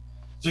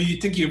 So you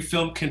think your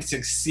film can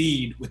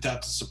succeed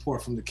without the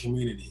support from the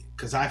community?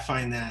 Because I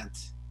find that,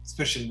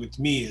 especially with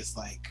me, it's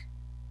like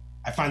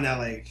I find that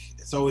like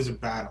it's always a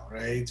battle,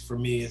 right? For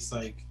me, it's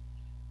like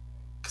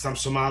because I'm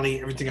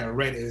Somali, everything I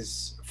read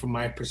is from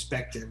my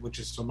perspective, which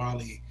is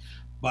Somali,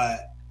 but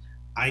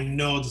I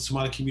know the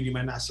Somali community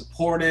might not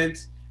support it,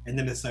 and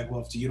then it's like,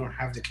 well, if you don't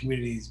have the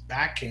community's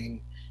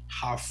backing,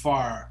 how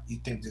far you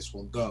think this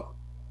will go?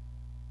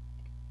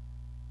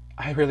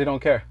 I really don't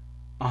care.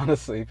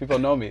 Honestly, people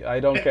know me. I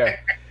don't care.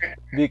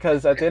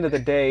 Because at the end of the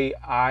day,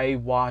 I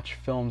watch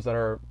films that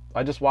are.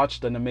 I just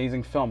watched an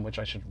amazing film, which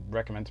I should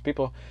recommend to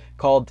people,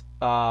 called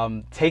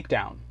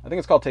Takedown. I think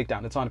it's called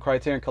Takedown. It's on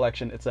Criterion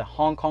Collection. It's a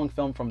Hong Kong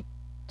film from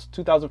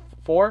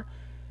 2004,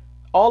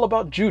 all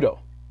about judo.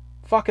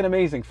 Fucking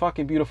amazing,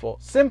 fucking beautiful,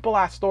 simple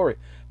ass story,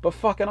 but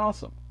fucking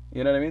awesome.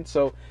 You know what I mean?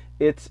 So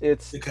it's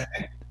it's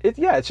Okay.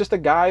 yeah, it's just a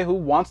guy who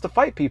wants to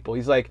fight people.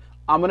 He's like,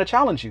 I'm gonna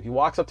challenge you. He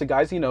walks up to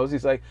guys he knows.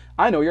 He's like,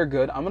 I know you're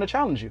good. I'm gonna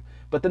challenge you.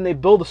 But then they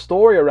build a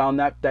story around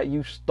that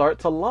you start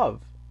to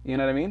love. You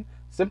know what I mean?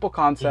 Simple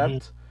Hmm.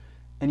 concept,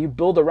 and you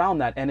build around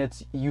that, and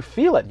it's you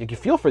feel it. You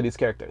feel for these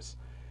characters.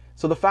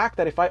 So the fact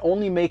that if I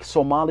only make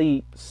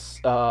Somali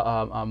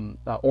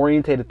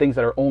orientated things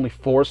that are only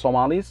for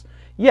Somalis,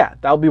 yeah,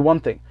 that'll be one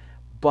thing.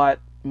 But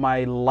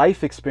my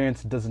life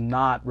experience does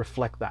not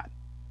reflect that.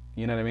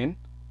 You know what I mean?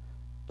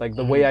 Like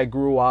the way Hmm. I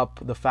grew up,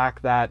 the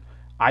fact that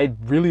I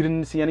really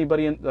didn't see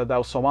anybody that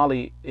was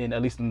Somali, in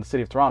at least in the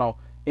city of Toronto,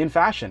 in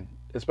fashion,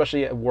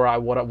 especially where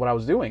what I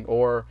was doing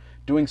or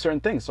doing certain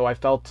things. So I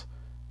felt,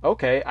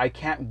 okay, I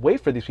can't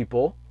wait for these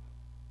people.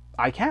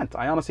 I can't.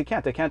 I honestly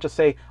can't. I can't just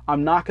say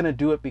I'm not gonna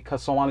do it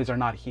because Somalis are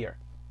not here.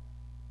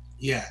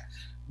 Yeah.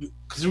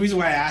 Because the reason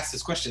why I asked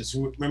this question is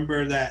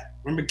remember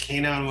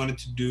Kanan wanted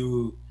to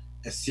do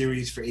a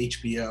series for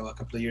HBO a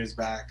couple of years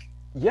back.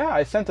 Yeah,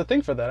 I sent a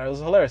thing for that. It was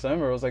hilarious. I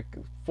remember it was like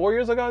 4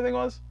 years ago, I think it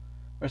was,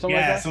 or something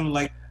like Yeah, that. something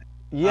like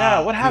Yeah,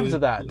 what and it happened was to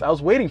that? I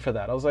was waiting for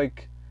that. I was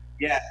like,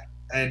 yeah.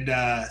 And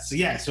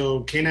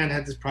so Kanan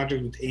had this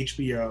project with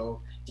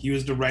HBO. He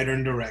was the writer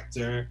and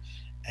director,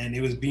 and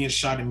it was being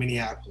shot in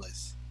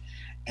Minneapolis.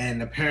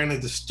 And apparently,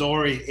 the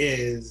story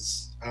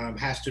is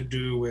has to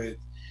do with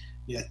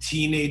a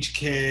teenage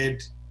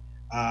kid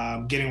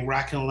getting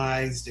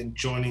radicalized and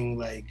joining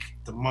like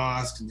the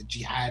mosque and the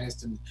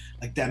jihadists and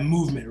like that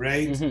movement,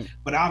 right? mm-hmm,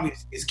 But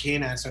obviously, it's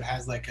Kanan, so it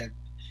has like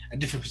a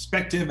different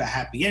perspective, a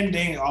happy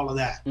ending, all of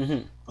that.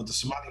 mm-hmm. But the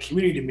Somali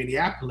community in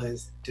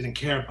Minneapolis didn't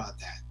care about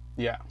that.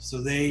 Yeah.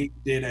 So they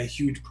did a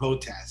huge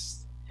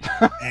protest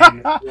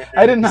and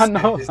I did not said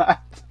know this,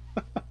 that.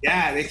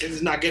 Yeah, they said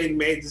it's not getting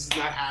made. This is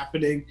not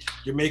happening.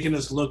 You're making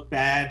us look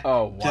bad.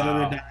 Oh Da, da,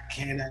 da, wow. da,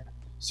 can't.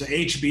 So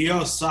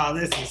HBO saw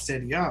this and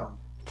said, "Yo,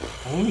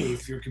 homie,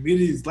 if your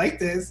community is like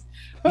this,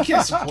 we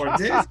can't support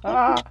this.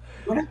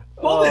 What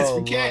all this? Oh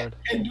We can't, Lord.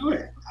 can't do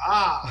it."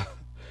 Ah,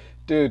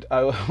 Dude,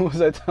 I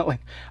was I telling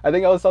I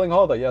think I was telling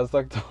Hulda, yeah, I was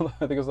like I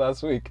think it was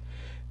last week.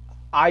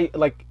 I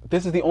like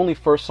this is the only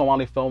first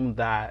Somali film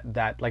that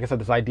like I said,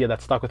 this idea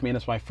that stuck with me, and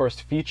it's my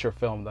first feature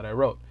film that I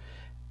wrote.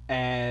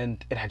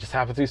 And it just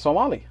happened to be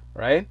Somali,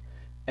 right?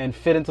 And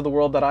fit into the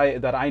world that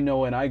I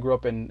know and I grew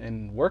up in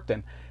and worked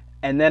in.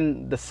 And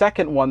then the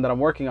second one that I'm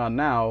working on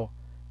now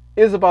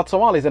is about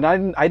Somalis, and I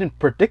didn't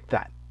predict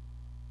that.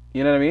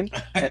 You know what I mean?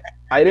 And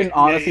I didn't yeah,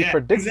 honestly yeah,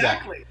 predict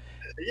that. exactly.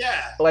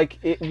 Yeah. Like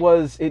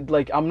it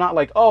like I'm not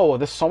like, oh,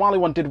 this Somali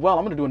one did well,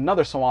 I'm gonna do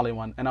another Somali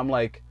one, and I'm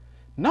like,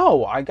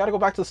 no, I gotta go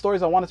back to the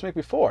stories I wanted to make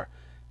before.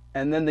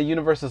 And then the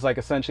universe is like,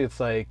 essentially, it's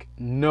like,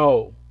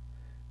 no,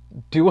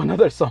 do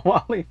another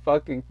Somali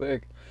fucking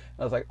thing.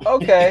 I was like,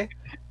 okay,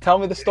 tell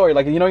me the story.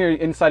 Like, you're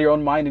inside your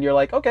own mind, and you're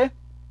like, okay,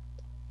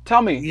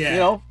 tell me,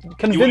 Yeah. You want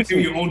convince to hear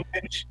me. your own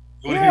pitch.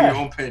 You want to hear your Yeah,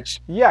 own pitch.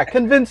 yeah,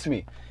 convince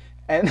me.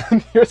 And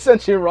you're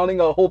essentially running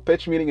a whole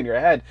pitch meeting in your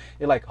head.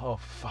 You're like, oh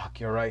fuck,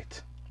 you're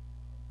right.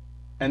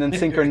 And then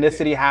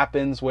synchronicity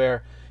happens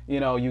where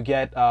you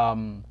get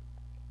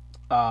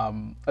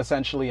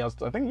essentially, I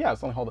think, yeah,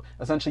 something, hold on,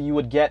 essentially you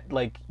would get,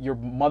 like, your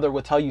mother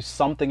would tell you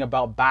something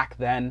about back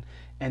then,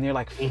 and you're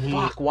like, Hmm.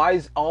 fuck, why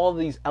is all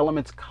these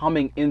elements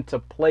coming into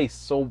place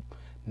so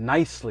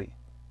nicely?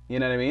 You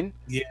know what I mean?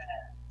 Yeah,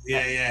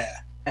 yeah, yeah.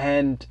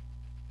 And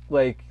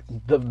like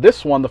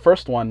this one, the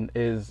first one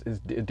is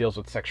it deals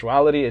with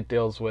sexuality, it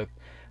deals with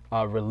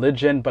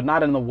religion, but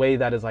not in the way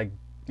that is like,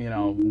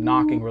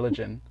 knocking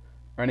religion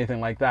or anything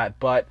like that.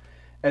 But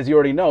as you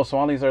already know,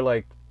 Somalis are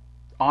like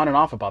on and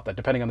off about that,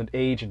 depending on the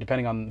age and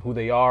depending on who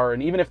they are.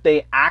 And even if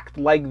they act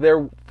like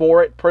they're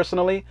for it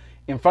personally,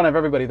 in front of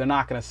everybody, they're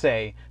not going to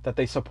say that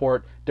they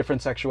support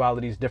different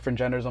sexualities, different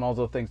genders, and all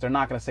those things. They're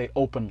not going to say it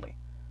openly.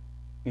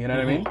 You know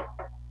what I mean? Hmm.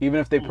 Even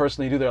if they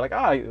personally do, they're like,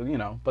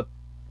 but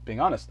being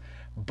honest.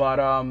 But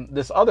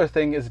this other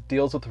thing is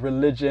deals with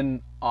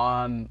religion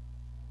on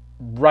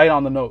right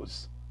on the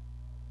nose.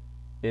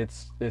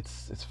 It's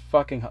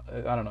fucking,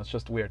 I don't know. It's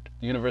just weird.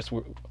 The universe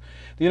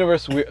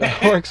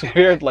works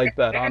weird like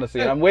that.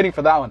 Honestly, I'm waiting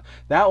for that one.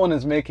 That one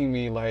is making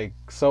me like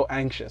so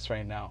anxious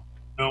right now.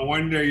 No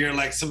wonder you're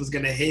like, someone's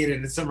gonna hate it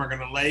and some are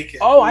gonna like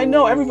it. Oh, I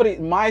know Ooh, everybody.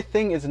 My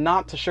thing is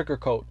not to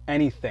sugarcoat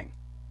anything,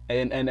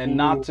 and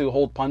not ooh, to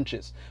hold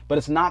punches. But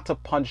it's not to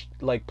punch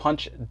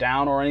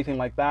down or anything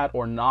like that,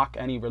 or knock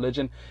any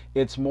religion.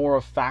 It's more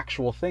of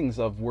factual things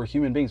of, we're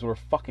human beings. We're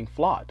fucking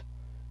flawed.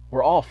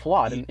 We're all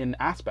flawed in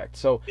aspects.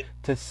 So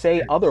to say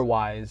yes.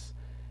 otherwise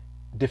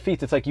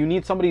defeats. It's like you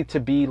need somebody to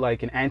be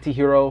like an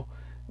anti-hero,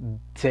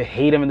 to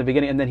hate him in the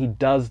beginning, and then he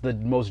does the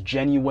most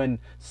genuine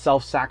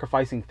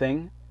self-sacrificing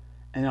thing,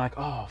 and you're like,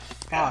 oh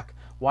Yeah, fuck,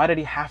 why did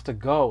he have to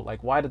go?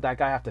 Like, why did that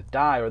guy have to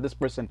die, or this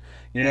person?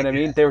 You know yeah, what I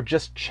mean? yeah. They're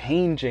just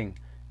changing,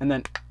 and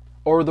then,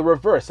 or the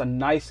reverse, a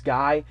nice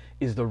guy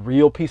is the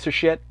real piece of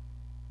shit.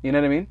 You know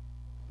what I mean?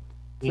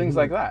 Things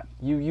like Hmm. that.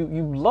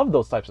 You love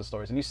those types of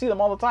stories, and you see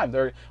them all the time.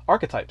 They're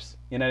archetypes.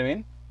 You know what I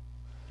mean?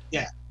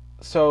 Yeah.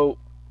 So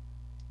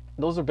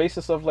those are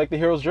basis of like the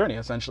hero's journey,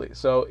 essentially.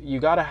 So you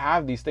got to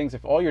have these things.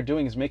 If all you're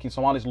doing is making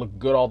Somalis look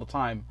good all the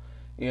time,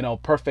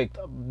 perfect,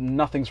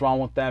 nothing's wrong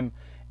with them,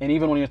 and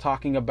even when you're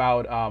talking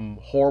about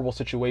horrible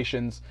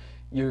situations,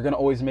 you're gonna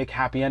always make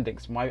happy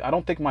endings. I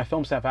don't think my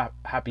films have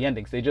happy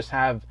endings. They just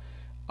have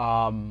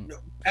um, No,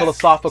 that's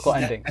philosophical see,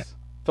 that. endings.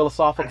 I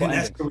Philosophical think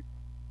endings.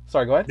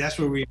 Sorry, go ahead. that's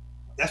where we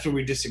that's where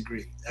we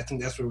disagree. I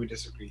think that's where we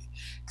disagree.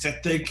 Because I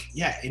think,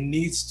 yeah, it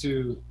needs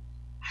to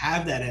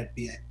have that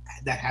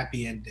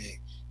happy ending.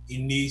 It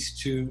needs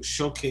to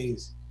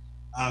showcase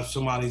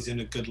Somalis in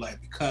a good light,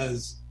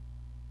 because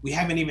we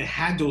haven't even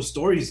had those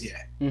stories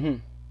yet. Mm-hmm.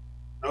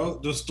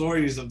 Those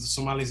stories of the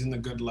Somalis in the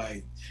good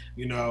light,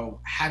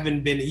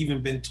 haven't been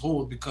even been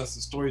told, because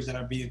the stories that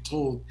are being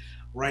told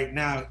right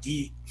now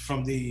eat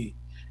from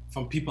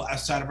people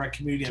outside of our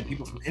community and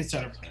people from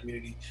inside of our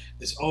community.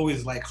 It's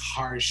always like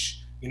harsh,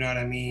 you know what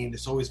I mean?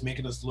 It's always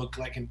making us look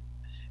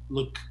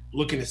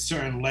in a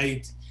certain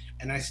light.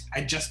 And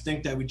I just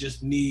think that we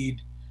just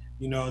need,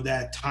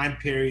 that time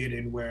period,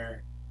 and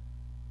where,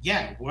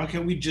 yeah, why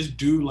can't we just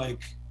do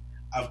like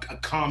a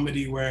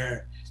comedy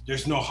where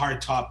there's no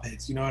hard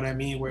topics, you know what I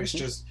mean? Where it's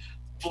Mm-hmm. just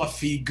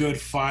fluffy, good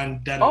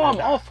fun, da da Oh, da I'm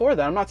da. all for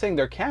that. I'm not saying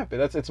they're campy.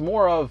 It's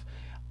more of,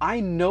 I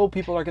know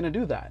people are gonna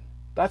do that.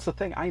 That's the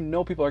thing. I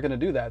know people are gonna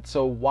do that.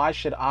 So why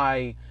should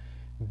I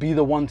be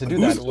the one to But do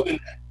that? who's doing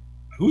that?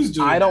 Who's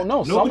I doing don't that?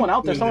 know. Someone Nobody's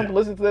out there, doing someone that.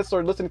 listening to this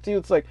or listening to you,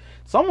 it's like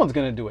someone's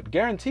gonna do it,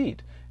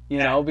 guaranteed.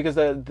 Yeah. Because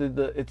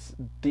it's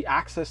the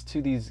access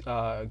to these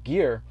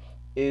gear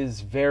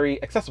is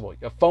very accessible.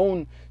 A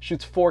phone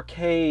shoots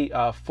 4K,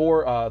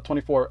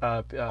 24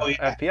 Oh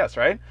yeah. FPS,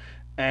 right?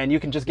 And you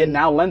can just get Mm.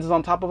 now lenses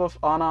on top of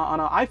on an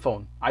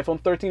iPhone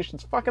 13.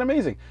 It's fucking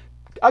amazing.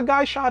 A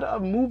guy shot a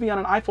movie on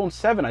an iPhone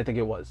 7, I think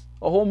it was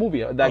a whole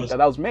movie Oh, that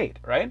was made,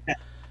 right? yeah.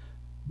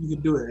 You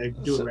can do it. I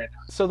can do it So, right now.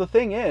 so the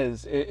thing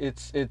is,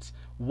 it's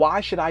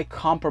why should I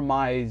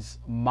compromise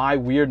my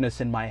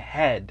weirdness in my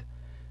head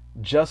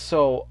just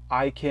so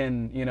I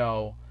can,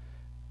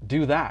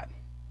 do that?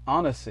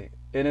 Honestly,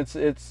 and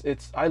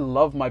it's I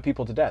love my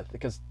people to death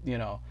because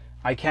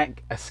I can't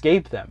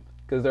escape them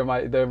because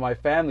they're my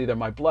family, they're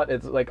my blood.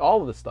 It's like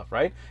all of this stuff,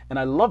 right? And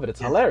I love it.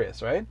 It's Yeah.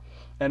 hilarious, right?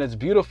 And it's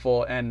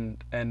beautiful, and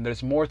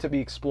there's more to be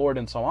explored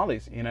in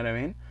Somalis. You know what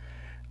I mean?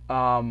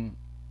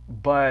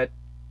 But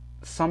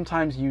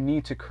sometimes you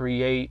need to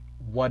create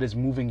what is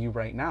moving you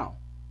right now.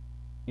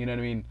 You know what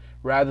I mean?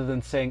 Rather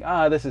than saying,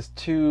 this is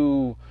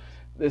too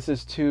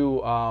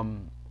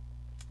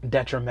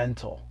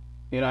detrimental.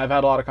 I've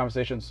had a lot of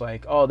conversations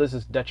like, oh, this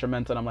is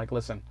detrimental. And I'm like,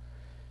 listen,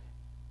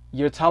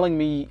 you're telling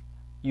me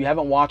you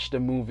haven't watched a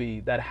movie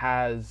that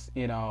has,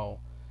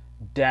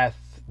 death,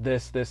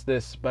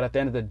 this, but at the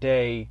end of the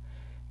day,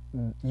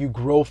 you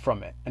grow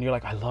from it, and you're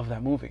like, I love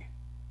that movie.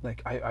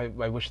 Like, I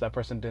wish that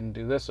person didn't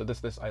do this or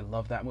this. I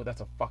love that movie.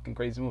 That's a fucking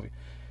crazy movie.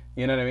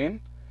 You know what I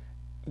mean?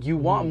 You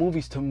want Mhm.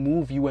 movies to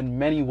move you in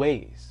many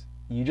ways.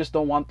 You just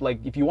don't want, like,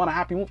 if you want a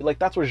happy movie, like,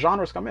 that's where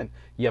genres come in.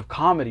 You have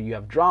comedy, you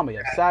have drama, you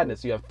have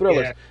sadness, you have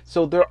thrillers. Yeah.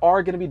 So there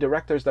are going to be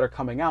directors that are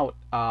coming out,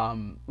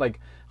 like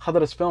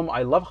Hadras film.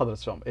 I love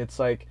Hadras film. It's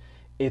like,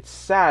 it's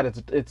sad,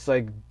 it's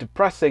like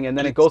depressing, and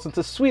then But it it's goes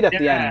into sweet at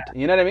the yeah, end.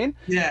 You know what I mean?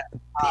 yeah.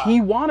 He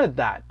wanted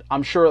that.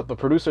 I'm sure the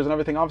producers and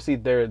everything, obviously,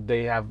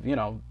 they have,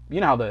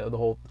 how the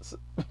whole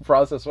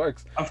process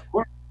works. Of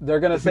course,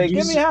 They're gonna the say,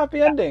 give me producer. a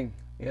happy ending.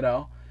 You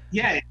know?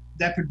 Yeah,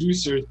 that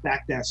producer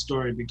backed that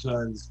story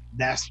because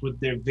that's what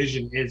their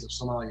vision is of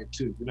Somalia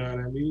too. You know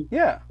what I mean?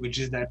 Yeah. Which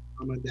is that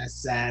drama, that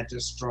sad,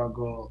 that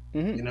struggle.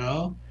 Hmm. You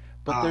know,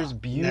 But there's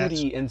and that's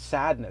beauty in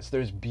sadness.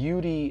 There's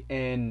beauty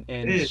in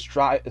it. It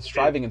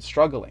striving and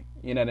struggling.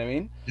 You know what I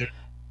mean? there,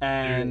 there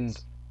And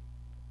is.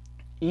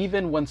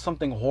 even when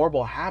something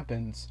horrible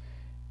happens,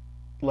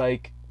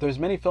 like there's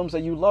many films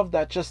that you love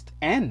that just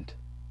end.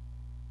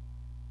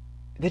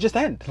 They just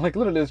end. Like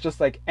literally, it's just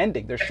like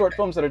ending. There's short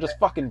films that are just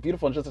fucking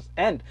beautiful and just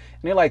end.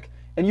 And you're like,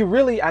 and you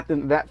really at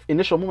that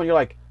initial moment, you're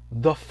like,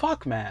 the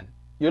fuck, man.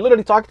 You're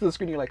literally talking to the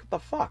screen. You're like, the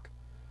fuck.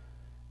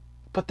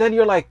 But then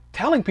you're like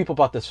telling people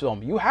about this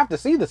film. You have to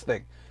see this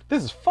thing.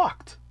 This is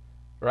fucked,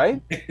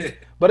 right?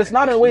 But it's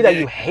not in a way that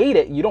Yeah, you hate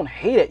it. You don't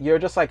hate it. You're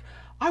just like,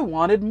 I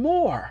wanted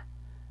more.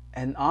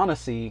 And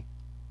honestly,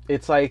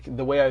 it's like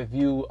the way I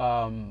view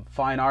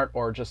fine art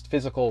or just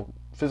physical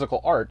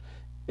art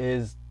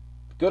is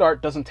good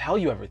art doesn't tell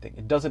you everything.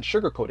 It doesn't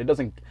sugarcoat. It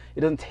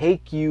doesn't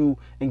take you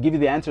and give you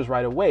the answers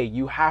right away.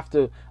 You have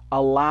to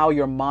allow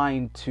your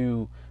mind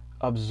to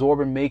absorb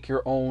and make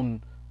your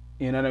own,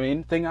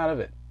 thing out of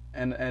it.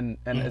 And mm,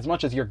 as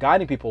much as you're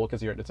guiding people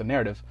because it's a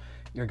narrative,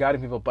 you're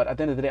guiding people. But at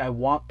the end of the day, I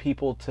want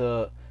people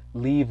to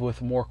leave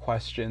with more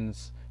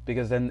questions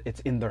because then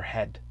it's in their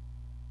head.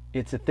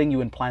 It's a thing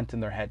you implant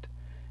in their head.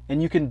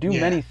 And you can do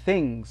yeah. many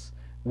things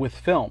with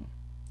film.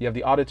 You have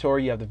the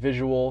auditory, you have the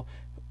visual.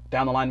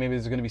 Down the line, maybe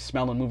there's going to be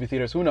smell in movie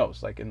theaters. Who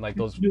knows? Like in like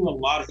You those. can do a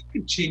lot.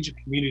 You can change a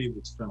community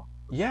with film.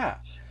 Yeah,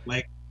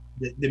 Like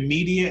the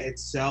media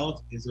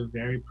itself is a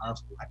very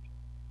powerful weapon.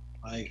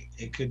 Like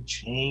it could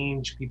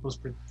change people's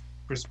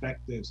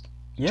perspectives,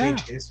 yeah.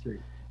 change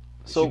history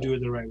if you So do it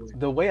the right way.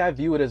 the way I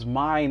view it is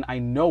mine. I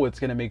know it's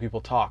going to make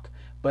people talk,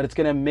 but it's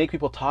going to make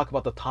people talk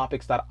about the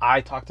topics that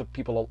I talk to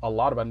people a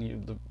lot about,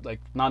 like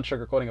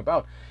non-sugarcoating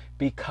about, Mhm.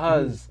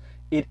 because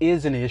it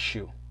is an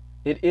issue.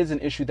 It is an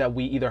issue that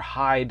we either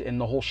hide in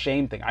the whole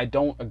shame thing. I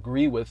don't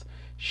agree with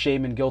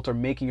shame and guilt or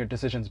making your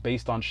decisions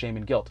based on shame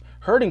and guilt.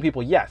 Hurting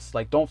people, yes,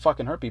 like don't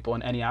fucking hurt people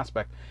in any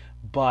aspect.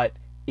 But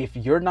if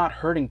you're not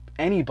hurting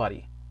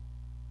anybody,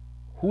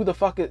 who the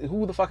fuck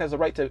has the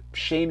right to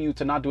shame you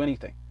to not do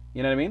anything?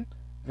 You know what I mean?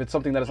 If it's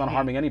something that is not Mhm.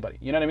 harming anybody,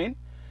 you know what I mean?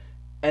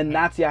 And Right.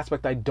 that's the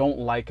aspect I don't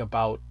like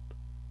about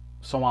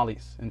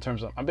Somalis in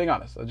terms of, I'm being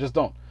honest, I just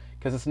don't,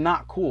 because it's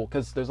not cool.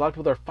 Because there's a lot of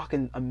people that are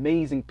fucking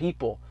amazing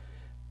people,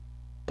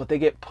 but they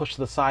get pushed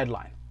to the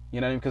sideline. You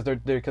know what I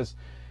mean? Because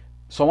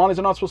Somalis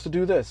are not supposed to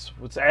do this.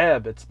 It's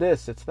Arab. It's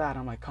this. It's that.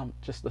 I'm like,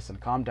 just listen,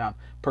 calm down.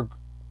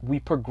 We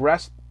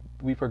progress.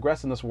 We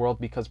progress in this world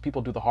because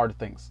people do the hard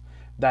things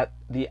that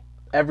the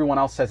everyone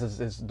else says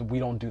is we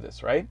don't do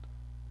this, right?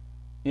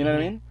 You know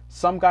what I Mhm. mean?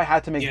 Some guy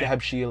had to make the Yeah.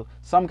 Hebshil.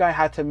 Some guy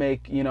had to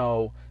make,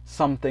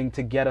 something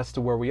to get us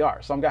to where we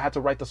are. Some guy had to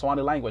write the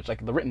Swahili language,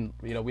 like the written.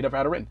 We never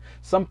had it written.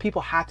 Some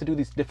people had to do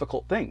these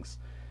difficult things,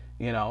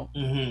 you know,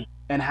 Mhm.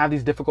 and have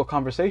these difficult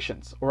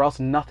conversations, or else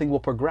nothing will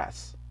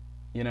progress.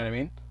 You know what I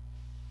mean?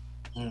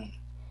 Mm.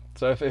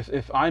 So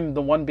if I'm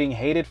the one being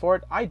hated for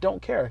it, I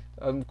don't care.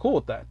 I'm cool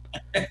with that.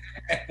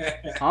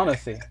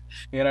 Honestly,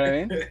 you know what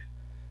I mean?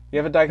 You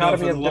have a No,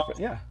 dichotomy of different.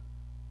 Yeah,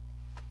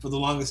 for the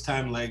longest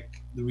time,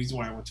 like the reason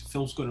why I went to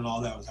film school and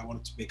all that was I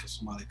wanted to make a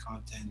Somali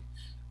content,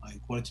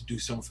 like wanted to do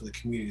something for the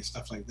community and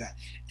stuff like that.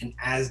 And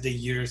as the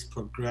years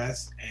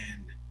progress,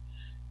 and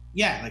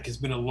yeah, like it's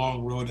been a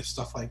long road and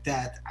stuff like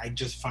that, I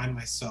just find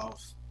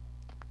myself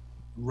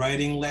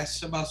writing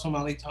less about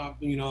Somali talk,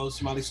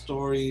 Somali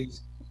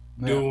stories,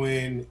 yeah,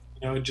 doing,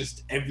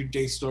 just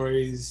everyday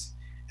stories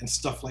and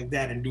stuff like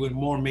that, and doing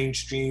more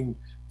mainstream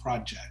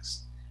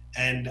projects.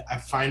 And I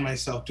find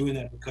myself doing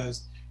that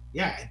because,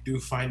 yeah, I do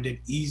find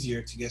it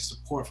easier to get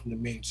support from the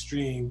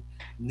mainstream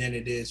than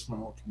it is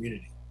from our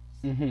community.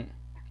 Hmm.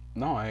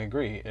 No, I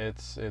agree.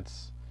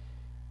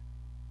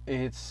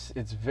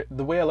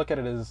 The way I look at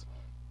it is,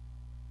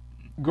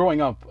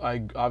 growing up, I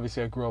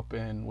grew up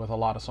in with a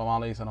lot of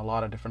Somalis and a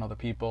lot of different other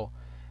people,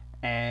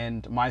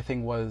 and my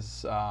thing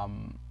was,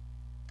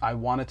 I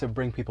wanted to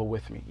bring people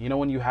with me. You know,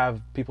 when you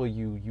have people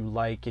you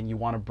like and you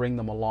want to bring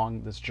them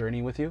along this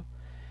journey with you.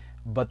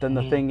 But then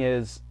the Mm-hmm. thing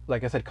is,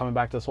 like I said, coming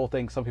back to this whole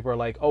thing, some people are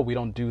like, "Oh, we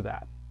don't do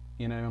that."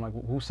 You know, I'm like,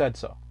 "Who said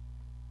so?"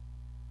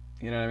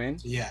 You know what I mean?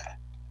 Yeah.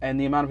 And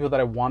the amount of people that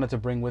I wanted to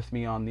bring with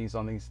me on these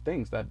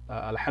things, that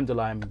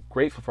alhamdulillah, I'm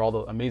grateful for all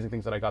the amazing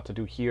things that I got to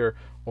do here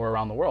or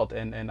around the world.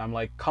 And I'm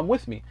like, come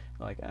with me.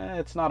 I'm like,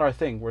 it's not our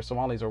thing. We're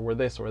Somalis, or we're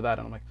this or that.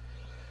 And I'm like,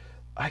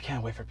 I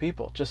can't wait for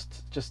people.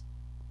 Just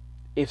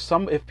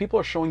if people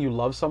are showing you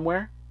love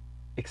somewhere,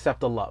 accept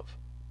the love.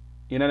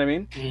 You know what I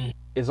mean?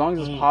 As long as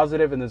it's Mm-hmm.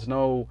 positive and there's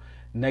no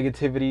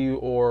negativity,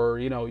 or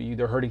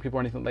they're hurting people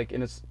or anything, like,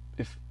 and it's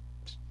if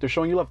they're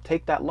showing you love,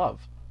 take that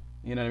love.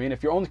 You know what I mean?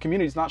 If your own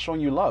community is not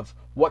showing you love,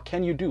 what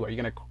can you do? Are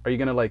you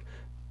gonna like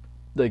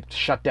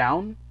shut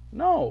down?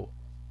 No.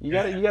 You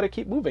Yeah. gotta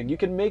keep moving. You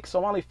can make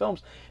Somali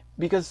films,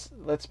 because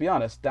let's be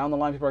honest, down the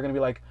line people are gonna be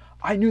like,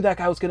 I knew that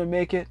guy was gonna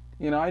make it.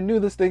 I knew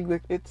this thing.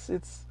 Like, it's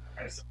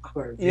Yes, of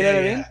course. you know Yeah, what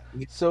I mean?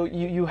 yeah. So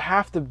you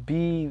have to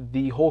be,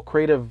 the whole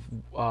creative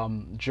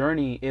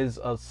journey is,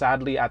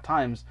 sadly at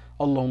times,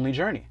 a lonely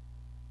journey,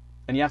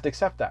 and you have to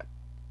accept that.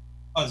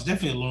 Oh, it's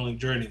definitely a lonely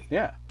journey.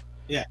 Yeah.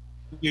 Yeah.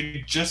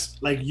 You're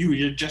just like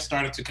you're just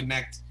starting to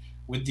connect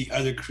with the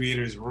other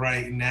creators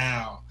right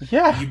now.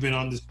 Yeah. You've been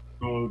on this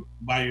road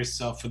by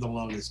yourself for the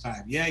longest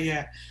time. Yeah,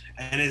 yeah.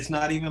 And it's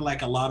not even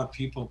like a lot of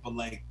people, but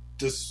like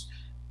just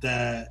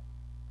the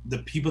the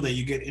people that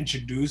you get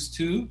introduced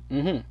to,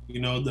 Hmm.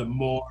 the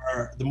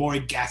more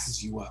it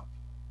gasses you up,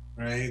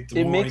 right? The It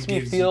more makes it me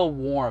gives you feel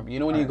warm. You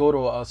know, when you heart. go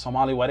to a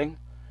Somali wedding,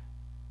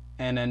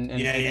 and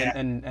Yeah,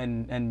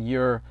 yeah.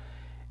 you're,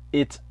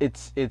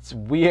 it's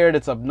weird,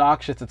 it's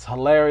obnoxious, it's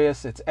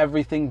hilarious, it's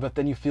everything, but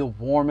then you feel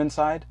warm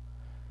inside.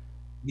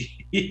 Yeah,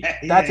 yeah,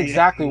 That's yeah,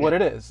 exactly yeah. what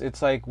it is.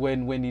 It's like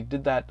when you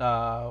did that,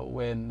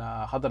 when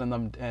Hadar and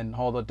them and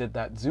Holda did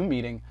that Zoom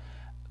meeting.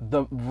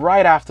 The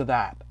right after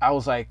that, I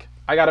was like,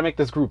 I got to make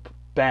this group.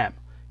 Bam,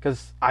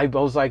 because I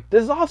was like,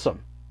 this is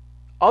awesome.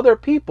 Other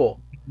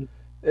people.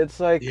 It's Yeah.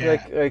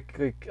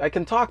 like I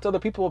can talk to other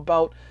people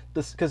about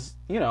this, because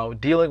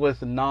dealing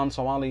with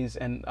non-Somalis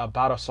and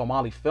about a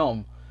Somali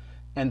film,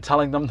 and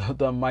telling them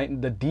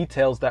the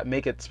details that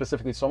make it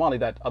specifically Somali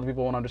that other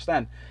people won't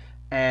understand.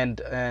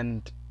 And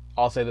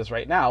I'll say this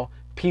right now: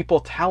 people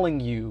telling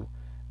you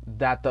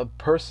that the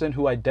person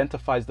who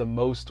identifies the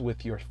most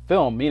with your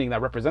film, meaning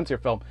that represents your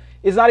film,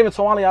 is not even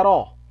Somali at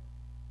all.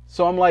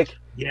 So I'm like,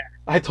 Yeah.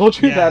 I told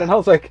you that, Yeah. and I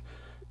was like,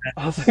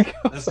 I was That's like,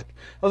 I was that's like,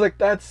 I was like,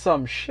 that's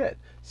some shit.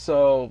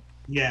 So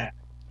yeah.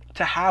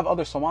 to have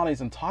other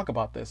Somalis and talk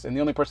about this, and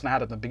the only person I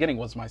had at the beginning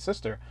was my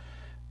sister,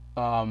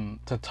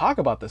 to talk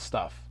about this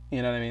stuff.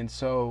 You know what I mean?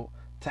 So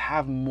to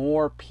have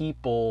more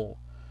people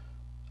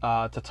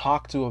to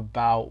talk to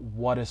about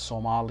what is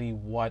Somali,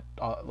 what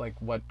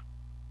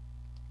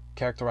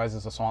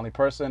characterizes a Somali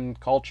person,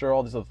 culture,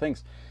 all these other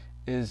things,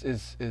 is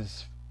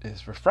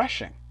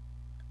refreshing.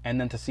 And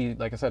then to see,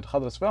 like I said,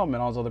 Khadra's film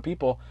and all those other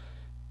people,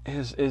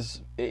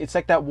 is it's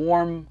like that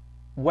warm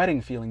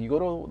wedding feeling. You go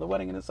to the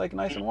wedding and it's like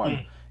nice and warm.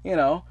 Mhm. You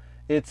know,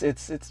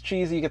 it's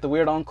cheesy. You get the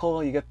weird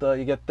uncle. You get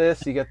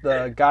this. You get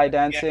the guy Yeah.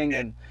 dancing,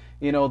 and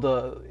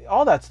the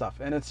all that stuff.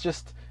 And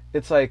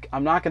it's like,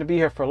 I'm not going to be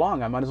here for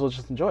long. I might as well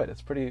just enjoy it.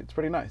 It's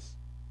pretty nice.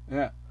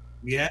 Yeah.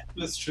 Yeah,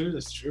 that's true.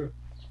 That's true.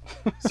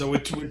 So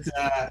with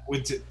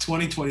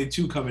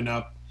 2022 coming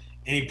up,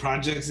 any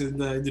projects in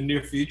the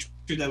near future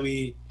that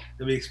we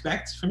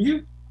expect from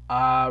you?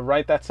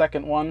 Write that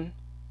second one,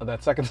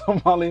 that second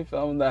Somali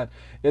film.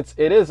 It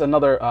is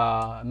another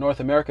North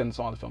American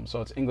Somali film,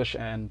 so it's English,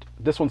 and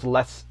this one's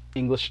less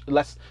English,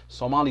 less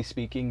Somali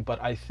speaking.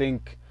 But I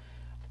think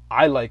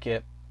I like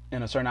it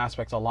in a certain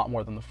aspects a lot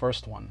more than the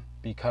first one,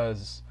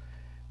 because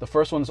the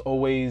first one's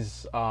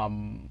always,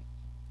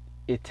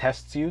 it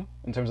tests you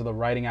in terms of the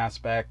writing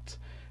aspect,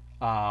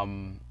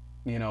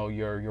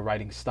 your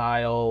writing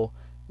style,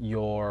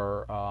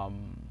 your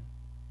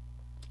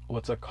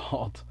what's it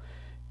called,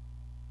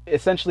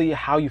 essentially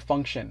how you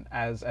function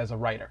as a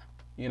writer.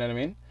 You know what I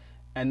mean?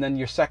 And then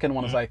your second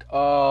one is like,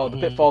 oh, the Mm-hmm.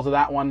 pitfalls of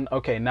that one.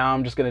 Okay, now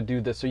I'm just gonna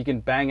do this, so you can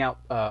bang out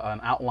an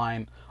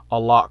outline a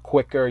lot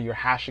quicker. You're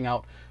hashing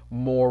out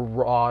more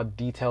raw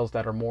details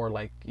that are more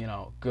like,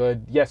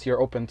 good. Yes,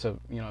 you're open to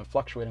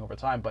fluctuating over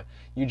time, but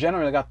you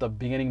generally got the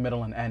beginning,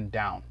 middle, and end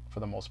down for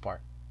the most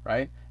part,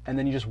 right? And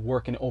then you just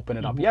work and open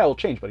it up. Mm-hmm. Yeah, it'll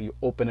change, but you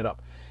open it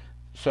up.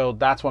 So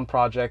that's one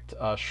project,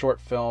 short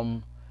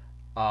film.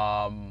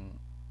 Um,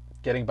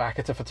 Getting back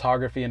into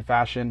photography and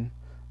fashion,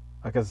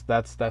 because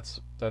that's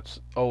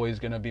always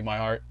gonna be my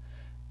art.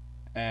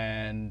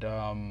 And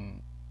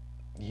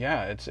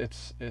Yeah,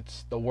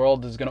 it's the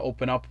world is gonna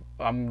open up.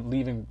 I'm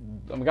leaving.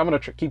 I'm gonna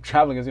keep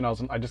traveling, as you know.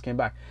 I just came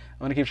back.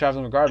 I'm gonna keep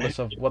traveling And regardless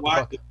of you're what the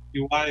wild. fuck.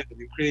 You're wild.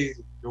 You're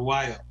crazy. You're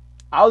wild.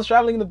 I was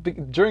traveling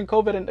during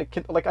COVID,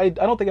 and like I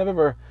don't think I've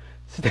ever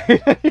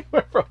stayed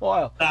anywhere for a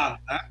while. Stop.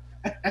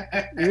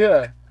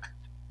 Yeah,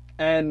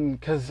 and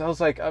because I was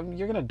like,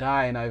 you're gonna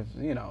die,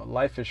 and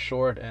life is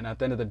short, and at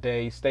the end of the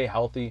day, stay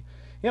healthy.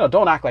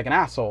 Don't act like an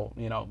asshole.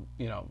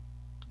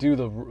 Do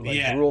the like the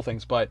Yeah. rule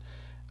things, but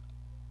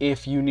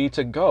if you need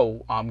to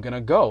go, I'm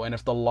gonna go. And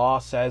if the law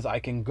says I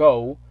can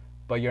go,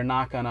 but you're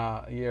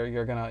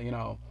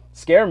gonna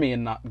scare me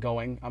in not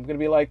going, I'm gonna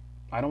be like,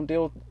 I don't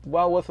deal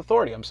well with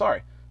authority. I'm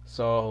sorry.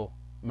 So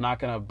I'm not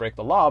gonna break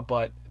the law,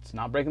 but it's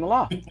not breaking the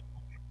law.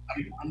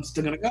 I'm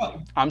still gonna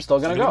go. I'm still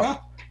Still gonna gonna go. go.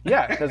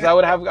 Yeah, because I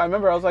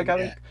remember I was like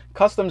having Yeah.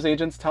 customs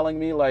agents telling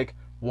me like,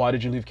 why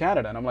did you leave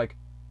Canada? And I'm like,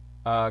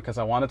 because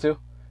I wanted to.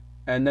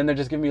 And then they're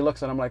just giving me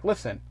looks, and I'm like,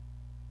 listen,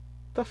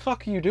 the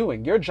fuck are you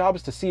doing? Your job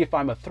is to see if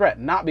I'm a threat,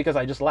 not because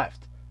I just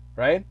left,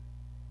 right?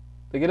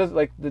 Like it is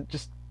like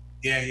just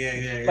Yeah. Yeah.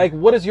 Yeah. Yeah. like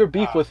what is your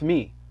beef Uh, with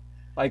me?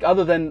 Like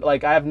other than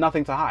like I have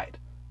nothing to hide.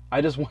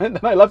 I just went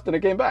and I left and I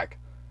came back.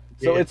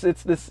 So yeah. it's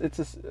this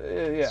It's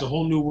yeah. a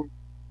whole new world.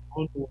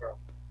 Whole new world.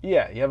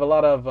 Yeah, you have a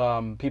lot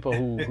of people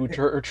who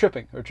are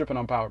tripping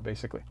on power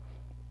basically.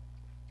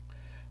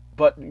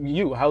 But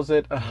how's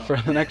it Oh for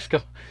the man. next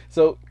couple?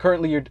 So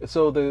currently you're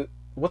so the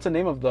what's the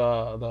name of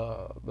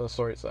the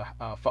story? It's a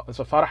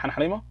Farah and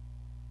Halima,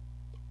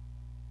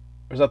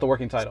 or is that the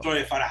working title?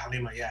 Story of Farah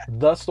Halima. Yeah.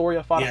 The story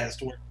of Yeah. The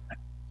story.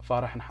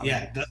 Farah and Halima.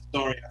 Yeah. The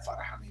story of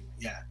Farah Halima.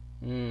 Yeah.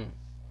 Mm.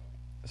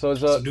 So is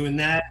So a doing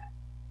that.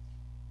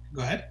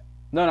 Go ahead.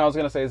 no no I was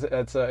gonna say is it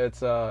a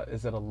it's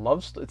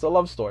a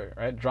love story,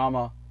 right?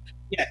 Drama.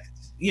 Yeah.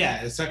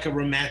 Yeah. It's like a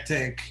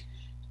romantic,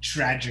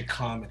 tragic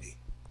comedy.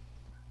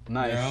 You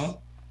Nice,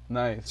 know.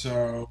 nice.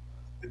 So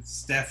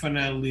it's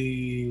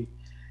definitely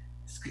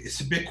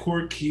it's a bit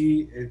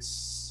quirky.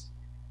 It's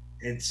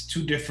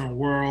two different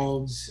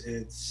worlds.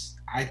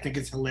 I think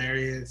it's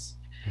hilarious.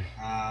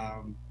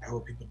 I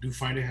hope people do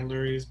find it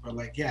hilarious. But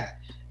like, yeah,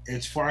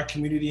 it's for our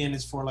community and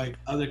it's for like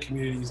other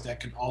communities that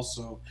can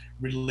also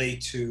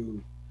relate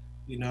to,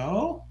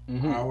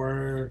 Hmm.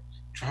 our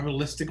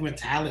tribalistic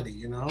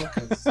mentality.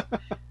 Because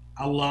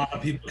a lot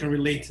of people can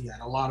relate to that.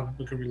 A lot of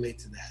people can relate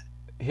to that.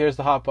 Here's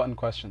the hot button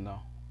question though.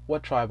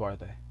 What tribe are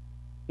they?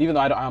 Even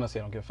though I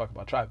don't give a fuck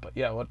about tribe, but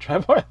yeah, what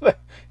tribe are they?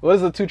 What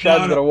is the two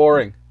tribes No, that no, are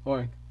warring?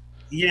 Warring.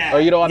 Or yeah,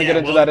 you don't want to get yeah.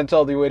 into Well, that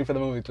until you're waiting for the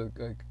movie to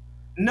like.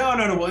 no,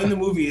 no, no. Well, in the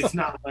movie, it's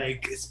not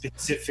like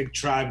specific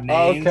tribe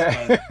Oh, names,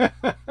 okay.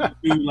 but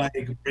you like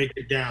break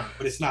it down.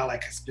 But it's not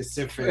like a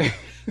specific.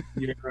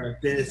 You're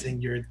this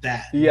and you're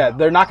that. Yeah, No.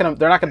 they're not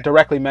gonna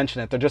directly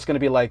mention it. They're just gonna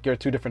be like you're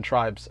two different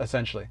tribes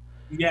essentially.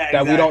 Yeah,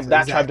 That we don't exactly,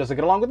 that tribe exactly. doesn't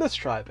get along with this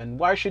tribe, and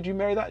why should you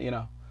marry that?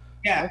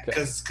 Yeah, Okay.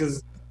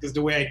 because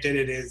the way I did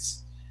it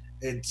is,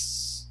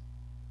 it's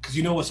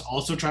because what's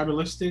also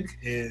tribalistic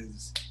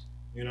is,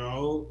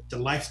 the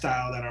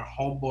lifestyle that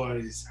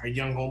our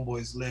young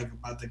homeboys live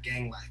about the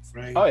gang life,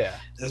 right? Oh yeah.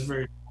 That's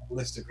very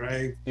tribalistic,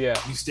 right? Yeah.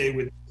 You stay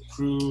with the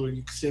crew,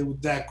 you stay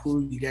with that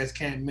crew, you guys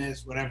can't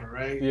miss, whatever,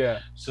 right? Yeah.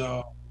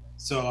 So,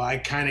 so I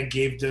kind of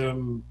gave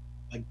them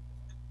like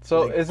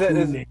So like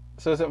crew names.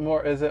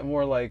 is it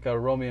more like a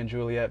Romeo and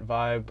Juliet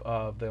vibe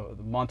of the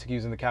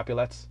Montagues and the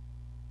Capulets?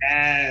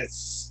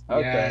 Yes,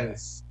 Okay.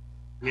 yes,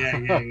 yeah,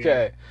 yeah, yeah.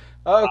 Okay.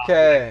 Like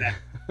Okay. that.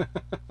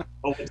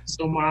 But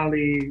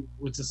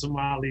with the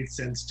Somali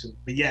sense to it.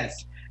 But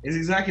yes, it's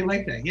exactly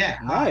like that. Yeah,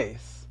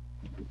 Nice.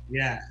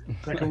 yeah.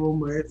 It's like a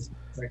Romeo. It's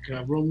like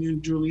a Romeo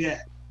and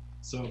Juliet.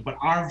 So, but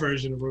our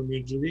version of Romeo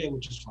and Juliet,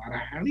 which is Farah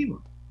Halima.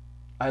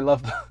 I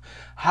love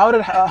how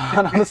did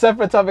on a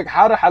separate topic,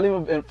 how did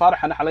Halima and Farah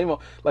and Halima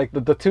like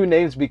the two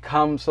names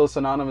become so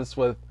synonymous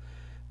with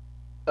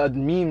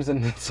memes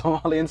and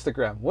Somali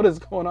Instagram? What is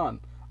going on?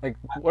 Like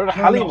where did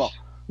I don't know. Halima?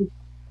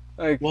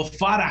 Like Well,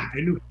 Farah,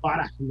 I knew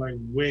Farah from like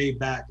way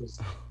back.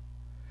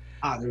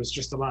 There was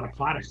just a lot of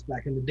Farahs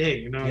back in the day.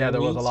 You know what yeah, I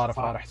there was mean? a So lot of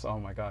Farah, Farahs. Oh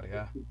my god,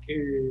 yeah.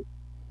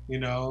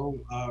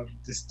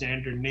 the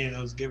standard name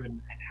that was given.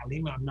 And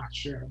Halima, I'm not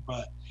sure,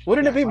 but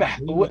Wouldn't it yeah, be Farah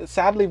Halima.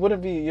 sadly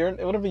wouldn't be your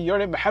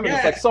name Mohammed?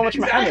 It's like Yeah, so much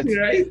exactly, Mohammeds.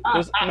 right?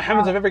 There's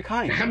Mohammeds of every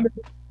kind. Muhammad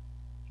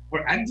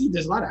or Abdi,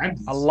 there's a lot of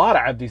A Abdis. lot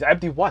of Abdis.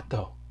 Abdi what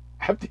though?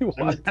 Abdi There's what?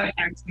 a lot of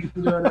Abdis,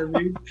 you know what I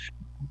mean?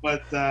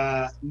 But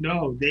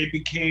no, they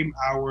became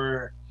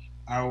our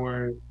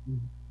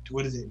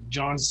what is it,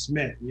 John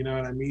Smith? You know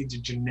what I mean? The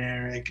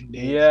generic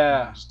names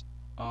Yeah. used.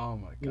 Oh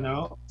my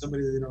god.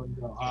 Somebody they don't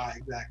know.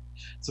 Exactly.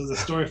 So the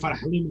story of Farah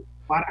Halima,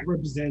 Farah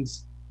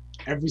represents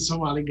every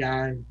Somali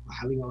guy.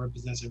 Halima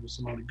represents every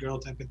Somali girl,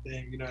 type of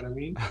thing. You know what I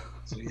mean?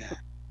 So yeah.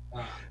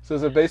 Uh, So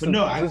is it based but in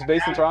no, is this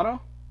based in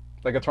Toronto?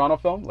 Like a Toronto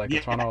film? Like a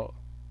yeah, Toronto.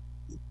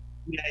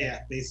 yeah,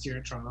 based here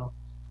in Toronto,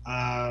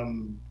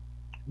 um,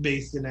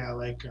 based in a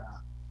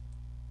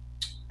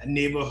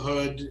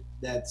neighborhood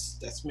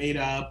that's made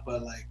up,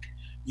 but like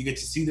you get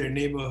to see their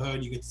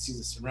neighborhood, you get to see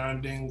the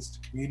surroundings,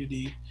 the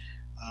community.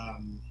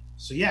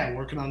 So yeah,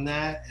 working on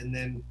that, and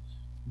then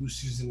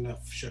Lucy's in the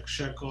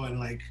SheekoSheeko, and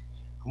like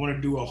I want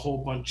to do a whole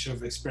bunch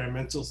of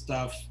experimental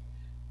stuff.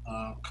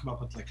 Come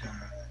up with like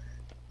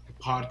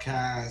a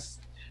podcast,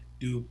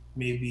 do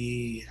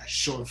maybe a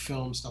short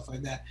film, stuff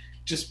like that.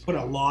 Just put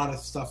a lot of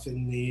stuff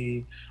on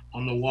the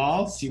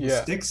wall, see what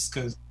Yeah. sticks.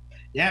 Because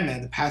yeah,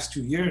 man, the past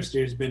 2 years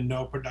there's been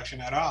no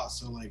production at all.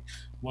 So like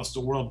once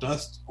the world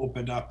does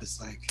open up, it's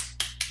like,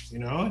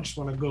 I just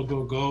want to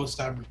go,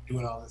 start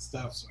doing all this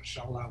stuff. So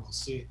inshallah, we'll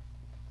see.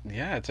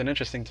 Yeah, it's an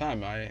interesting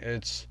time.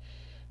 It's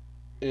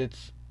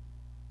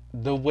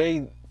the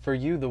way for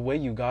you, the way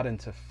you got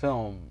into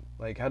film.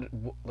 Like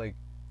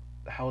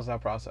how was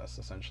that process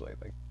essentially?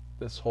 Like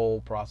this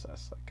whole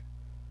process,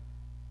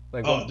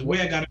 like Oh, the what?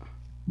 way I got it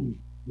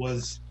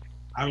was,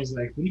 I was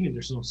like, what do you mean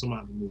there's no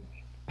Somali movie?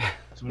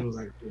 So it was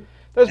like, cool.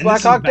 There's And Black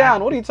this is Hawk back.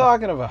 Down. What are you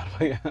talking about?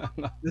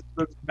 This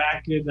was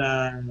back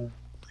in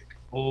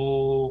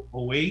oh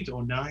 '08,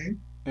 '09,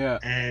 Yeah.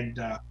 and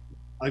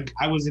like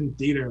I was in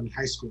theater in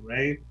high school,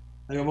 right?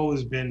 Like I've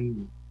always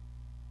been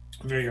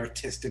very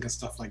artistic and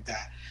stuff like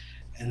that.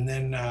 And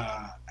then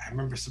I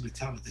remember somebody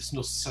telling me there's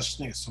no such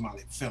thing as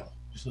Somali film.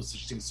 There's no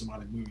such thing as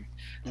Somali movie.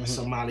 A Mm-hmm.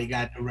 Somali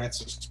guy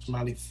directs a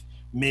Somali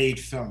made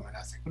film. And I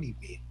was like, what do you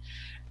mean?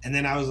 And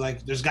then I was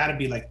like, there's got to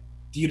be like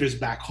theaters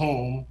back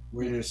home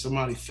where there's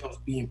Somali films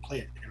being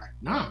played. They're like,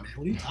 nah, man,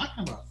 what are you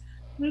talking about?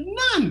 Like,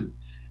 none.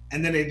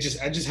 And then I just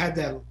had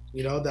that,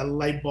 that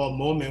light bulb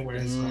moment where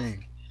it's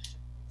like,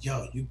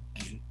 yo,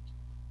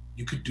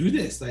 you could do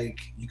this. Like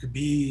you could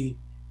be,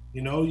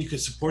 you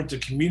could support the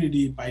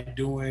community by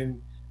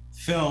doing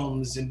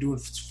films and doing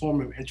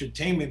form of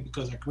entertainment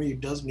because our community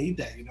does need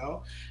that,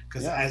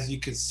 because Yeah. as you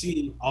can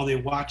see, all they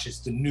watch is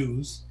the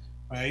news,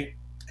 right?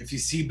 If you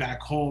see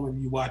back home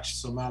and you watch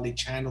Somali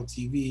channel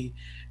TV,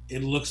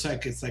 it looks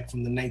like it's like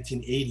from the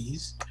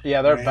 1980s,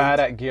 Yeah, they're right?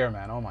 bad at gear,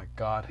 man. Oh my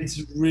god. It's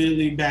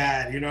really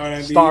bad, you know what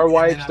I Star mean?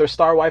 And then wipes. They're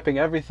star wiping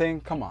everything.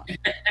 Come on.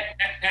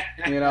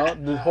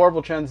 The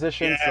horrible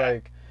transitions, yeah,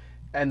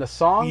 and the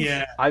songs.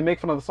 yeah, I make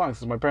fun of the songs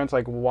because my parents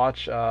like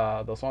watch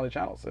those Somali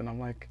channels, and I'm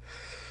like,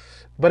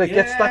 but it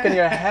gets stuck in yeah.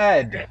 your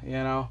head.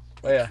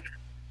 But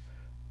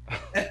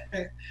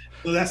yeah.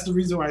 So that's the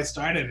reason why I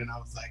started, and I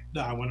was like,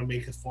 no, I want to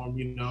make a form,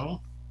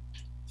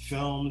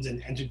 films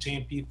and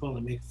entertain people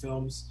and make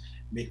films,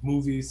 make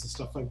movies and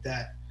stuff like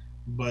that.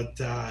 But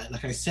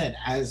like I said,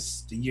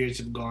 as the years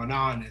have gone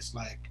on, it's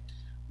like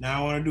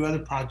now I want to do other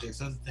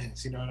projects, other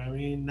things. You know what I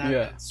mean?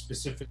 Yeah. Not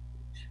specific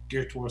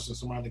geared towards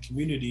some other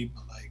community,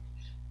 but like,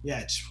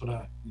 yeah, just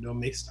want to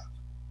make stuff.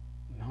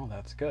 No,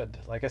 that's good.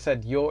 Like I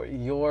said,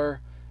 your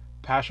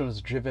passion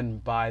was driven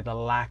by the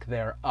lack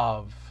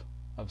thereof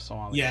of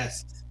Somali.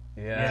 Yes,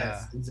 Yeah.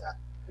 yes,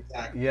 exactly,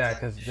 exactly, Yeah,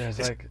 exactly. because there's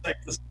It's like. like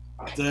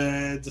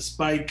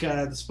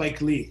the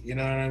Spike Lee. You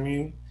know what I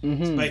mean?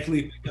 Mm-hmm. Spike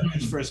Lee picked up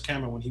his first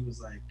camera when he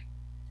was like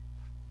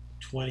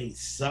 20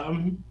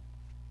 something,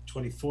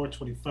 24,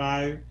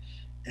 25.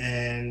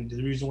 And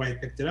the reason why he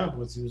picked it up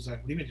was he was like,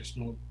 what do you mean there's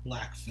no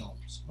black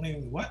films? What do you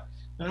mean, what?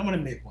 And I want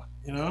to make one,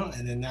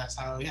 And then that's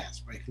how,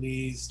 Spike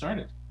Lee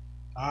started.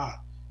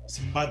 It's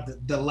about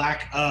the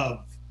lack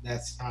of,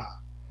 that's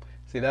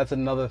See, that's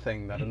another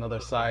thing, that another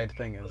side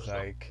thing is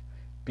like,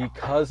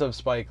 because of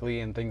Spike Lee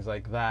and things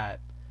like that,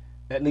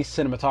 at least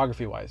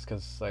cinematography wise,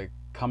 because like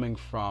coming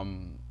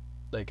from,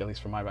 like at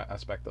least from my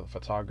aspect of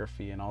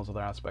photography and all those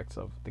other aspects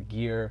of the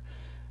gear,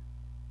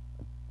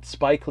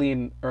 Spike Lee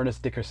and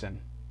Ernest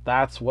Dickerson,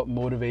 that's what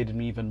motivated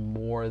me even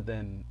more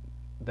than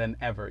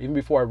ever. Even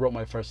before I wrote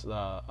my first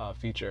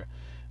feature,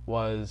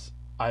 was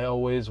I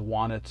always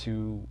wanted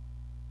to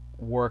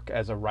work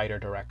as a writer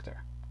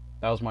director.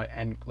 That was my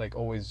end, like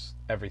always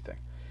everything.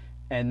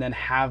 And then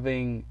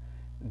having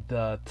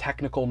the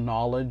technical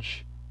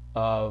knowledge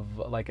of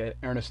like a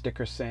Ernest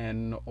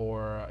Dickerson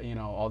or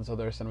all these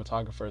other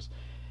cinematographers,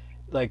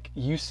 like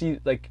you see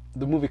like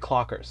the movie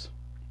Clockers,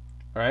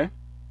 right?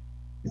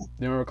 You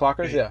remember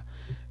Clockers? Yeah.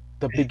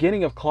 The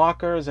beginning of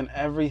Clockers and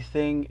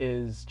everything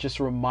is just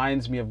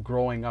reminds me of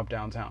growing up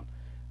downtown.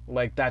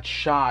 Like that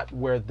shot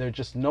where they're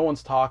just no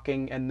one's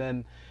talking, and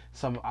then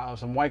some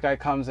white guy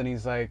comes and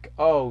he's like,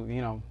 oh,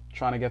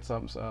 trying to get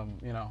some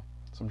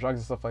drugs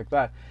and stuff like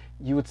that.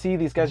 You would see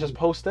these guys just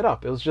posted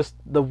up. It was just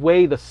the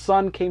way the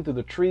sun came through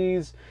the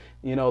trees,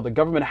 the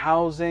government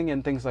housing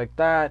and things like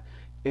that.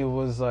 It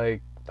was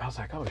like I was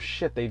like, oh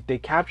shit, they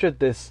captured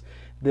this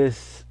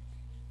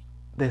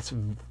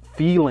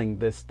feeling,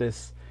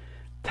 this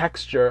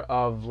texture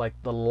of like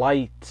the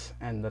light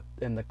and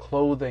the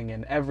clothing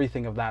and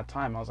everything of that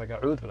time. I was like,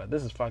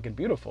 this is fucking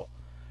beautiful,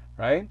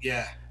 right?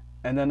 yeah.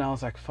 And then I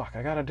was like, fuck,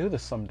 I gotta do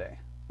this someday.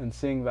 And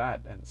seeing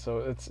that, and so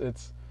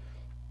it's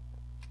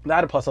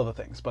that plus other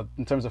things. But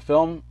in terms of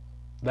film,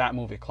 that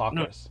movie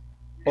Clockers,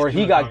 or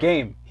He Got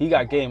Game. He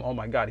Got Game. Oh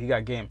my god, He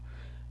Got Game.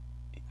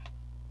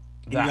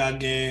 He got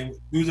game.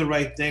 Do the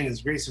right thing.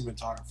 It's great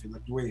cinematography,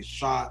 like the way it's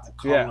shot, the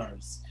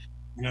colors.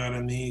 You know what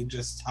I mean?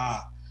 just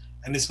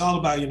and it's all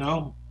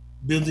about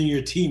building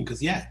your team,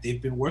 because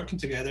they've been working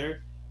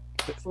together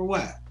for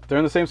what? They're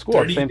in the same school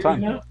at the same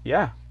time. Now?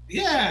 Yeah.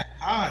 Yeah.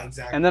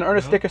 Exactly. And then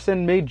Ernest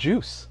Dickerson made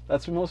Juice.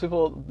 That's what most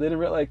people didn't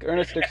realize. Like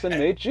Ernest Dickerson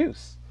made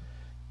Juice.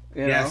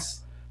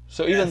 Yes.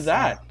 So even Yes.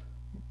 that,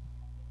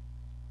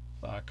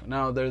 fuck.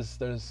 No, there's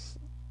no.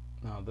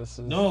 No, This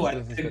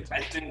is good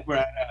to me.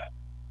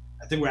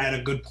 I think we're at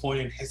a good point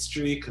in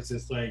history because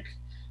it's like,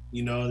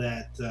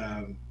 that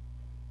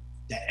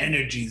that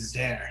energy is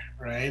there,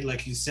 right?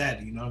 Like you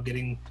said,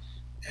 getting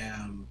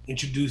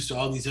introduced to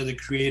all these other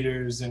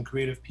creators and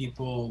creative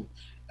people,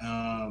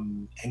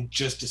 and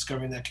just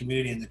discovering that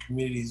community, and the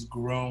community is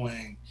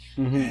growing.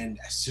 Hmm. And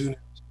as soon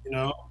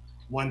as,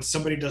 once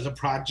somebody does a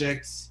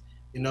project,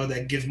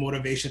 that gives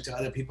motivation to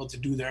other people to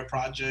do their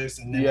projects,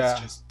 and then it's Yeah,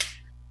 just,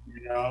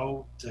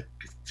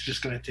 it's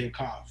just gonna take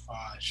off,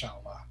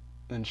 inshallah.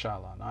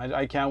 inshallah. No,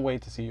 I can't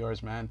wait to see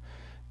yours, man.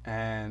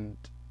 And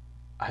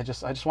I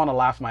just want to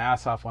laugh my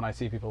ass off when I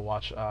see people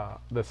watch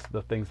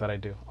the things that I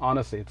do.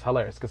 Honestly, it's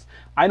hilarious because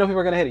I know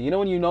people are gonna hate it. You know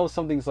when you know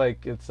something's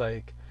like it's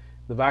like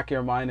the back of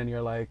your mind and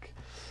you're like,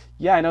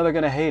 yeah, I know they're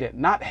gonna hate it.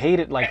 Not hate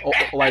it like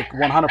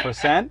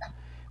 100%,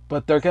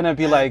 but they're gonna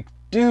be Yeah, like,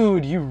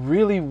 dude, you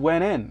really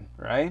went in,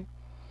 right?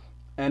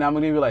 And I'm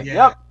gonna be like, yeah.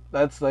 yep,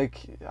 that's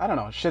like I don't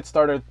know, shit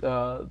starter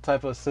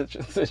type of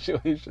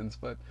situations,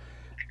 but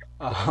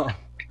uh,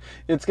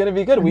 it's gonna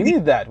be good. We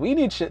need that. We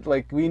need shit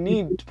like we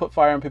need to put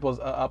fire in people's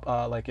up,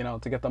 like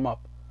to get them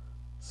up.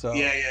 So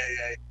Yeah, yeah,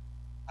 yeah.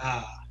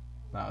 Ah,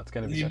 no, it's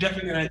gonna be you're good.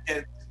 definitely gonna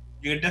get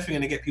you're definitely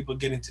gonna get people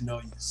getting to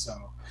know you. So,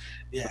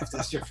 yeah, if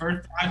that's your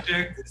first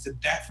project, it's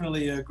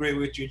definitely a great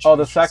way to Oh,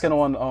 the introduce second yourself.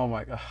 one, oh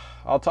my god,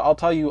 I'll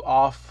tell you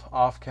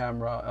off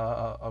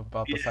camera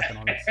about the second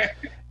one. Yeah,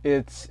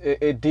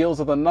 It deals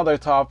with another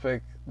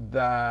topic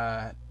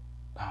that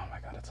oh my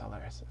god, it's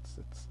hilarious.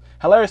 It's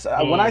hilarious.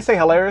 When I mm, say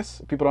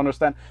hilarious, people don't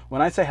understand.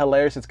 When I say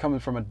hilarious, it's coming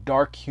from a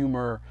dark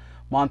humor,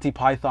 Monty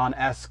Python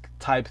esque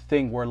type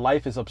thing where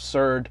life is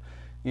absurd.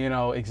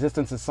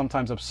 Existence is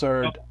sometimes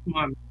no, absurd. come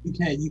on, you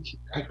can't. You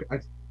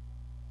can't.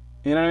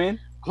 You know what I mean?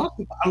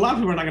 A lot of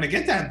people are not gonna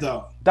get that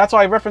though. That's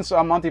why I reference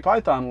Monty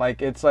Python.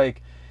 Like it's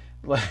like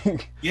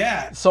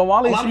Yeah,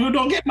 a lot Somalis. of people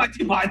don't get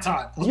Monty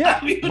Python. A lot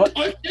Yeah, of people but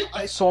don't get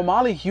like.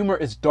 Somali humor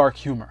is dark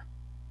humor.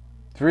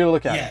 If you really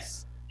look at it,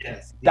 Yes,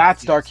 yes, yes,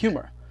 that's dark yes, yes.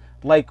 humor.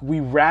 Like we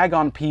rag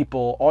on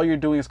people. All you're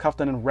doing is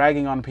kaftan and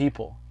ragging on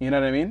people. You know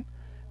what I mean?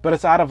 But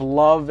it's out of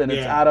love and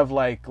it's Yeah, out of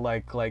like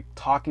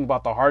talking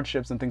about the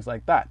hardships and things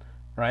like that,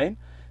 right?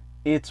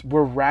 It's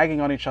we're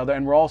ragging on each other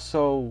and we're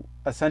also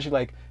essentially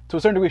like to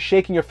a certain degree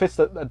shaking your fist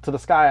to the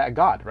sky at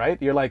God, right?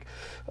 You're like,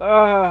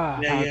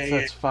 ah, yeah, yeah, yeah.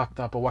 that's fucked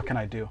up, but what can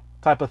I do?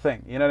 Type of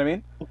thing. You know what I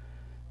mean?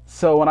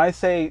 So when I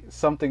say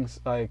something's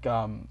like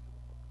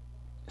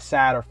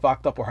sad or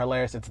fucked up or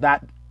hilarious, it's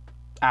that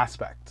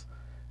aspect,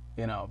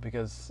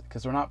 because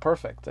we're not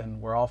perfect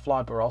and we're all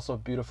flawed, but we're also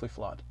beautifully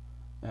flawed.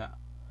 Yeah.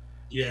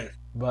 Yes,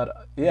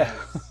 But yeah,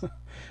 yes.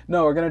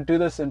 no, we're gonna do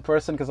this in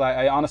person because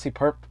I honestly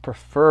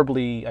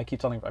preferably I keep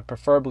telling you I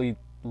preferably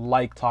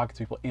like talking to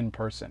people in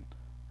person,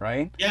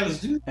 right? Yeah, let's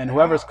do And that.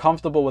 whoever's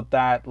comfortable with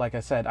that, like I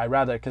said, I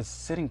rather because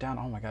sitting down,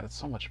 oh my god, it's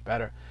so much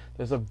better.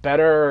 There's a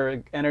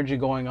better energy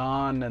going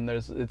on, and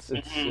there's it's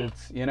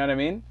you know what I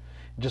mean.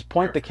 Just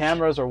point the For sure.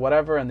 cameras or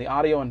whatever and the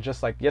audio, and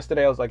just like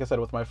yesterday, I was like I said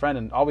with my friend,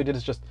 and all we did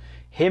is just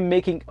him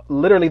making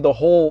literally the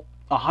whole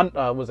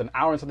was an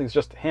hour and something. It's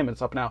just him.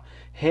 It's up now.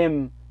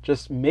 Him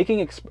just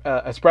making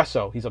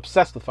espresso. He's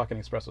obsessed with fucking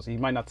espresso. So he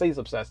might not say he's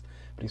obsessed,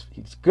 but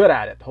he's good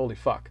at it. Holy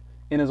fuck,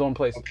 in his own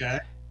place. Okay.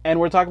 And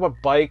we're talking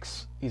about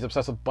bikes. He's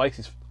obsessed with bikes.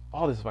 He's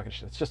all this fucking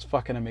shit. It's just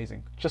fucking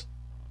amazing. Just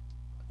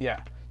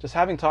yeah, just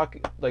having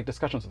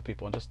discussions with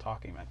people and just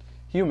talking, man.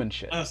 Human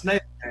shit. No, it's nice,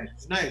 man.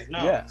 It's nice.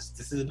 No, Yeah,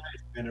 this is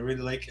nice, man. I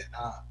really like it.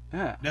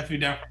 yeah. Definitely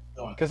down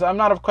for going. Because I'm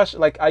not a question.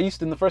 Like I used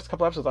to in the first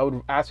couple episodes, I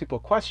would ask people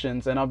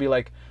questions, and I'll be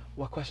like,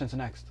 "What question's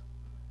next?"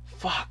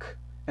 Fuck,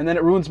 and then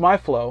it ruins my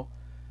flow.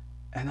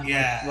 And then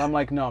Yeah. I'm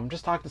like, no, I'm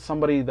just talking to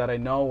somebody that I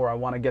know or I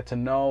want to get to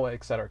know,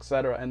 et cetera, et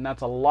cetera. And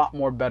that's a lot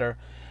more better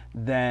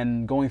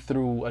than going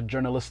through a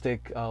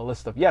journalistic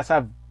list of, yes, I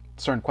have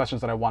certain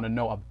questions that I want to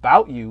know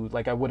about you,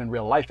 like I would in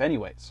real life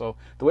anyway. So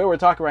the way we're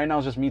talking right now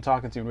is just me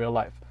talking to you in real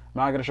life. I'm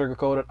not going to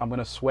sugarcoat it. I'm going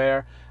to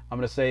swear. I'm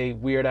going to say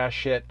weird ass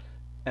shit.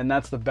 And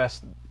that's the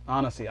best.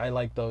 Honestly, I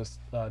like those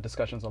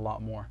discussions a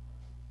lot more.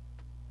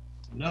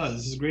 No,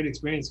 this is a great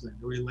experience, man.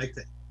 I really liked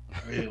it.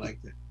 I really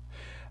liked it.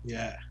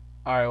 Yeah.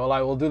 All right, well,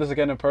 I will do this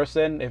again in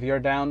person if you're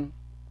down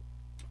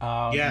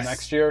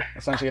next Yes. year.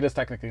 Essentially, it is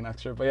technically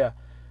next year, but yeah.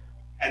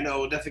 I know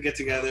we'll definitely get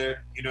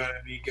together. You know what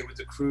I mean? Get with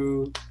the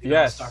crew.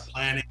 Start Yes.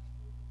 planning,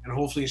 and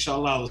hopefully,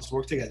 inshallah, let's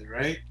work together,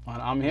 right?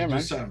 I'm here, Let's do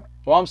man. something.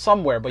 Well, I'm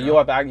somewhere, but You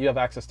know? you have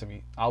access to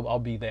me. I'll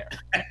be there.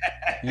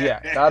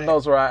 Yeah, God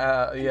knows where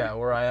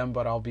I am,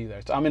 but I'll be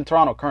there. So I'm in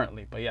Toronto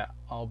currently, but yeah,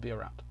 I'll be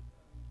around.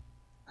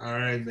 All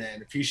right,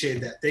 man.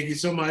 Appreciate that. Thank you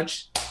so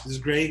much. This is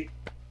great.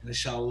 And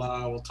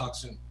inshallah, we'll talk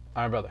soon.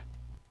 All right, brother.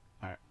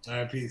 All right. All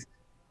right, peace.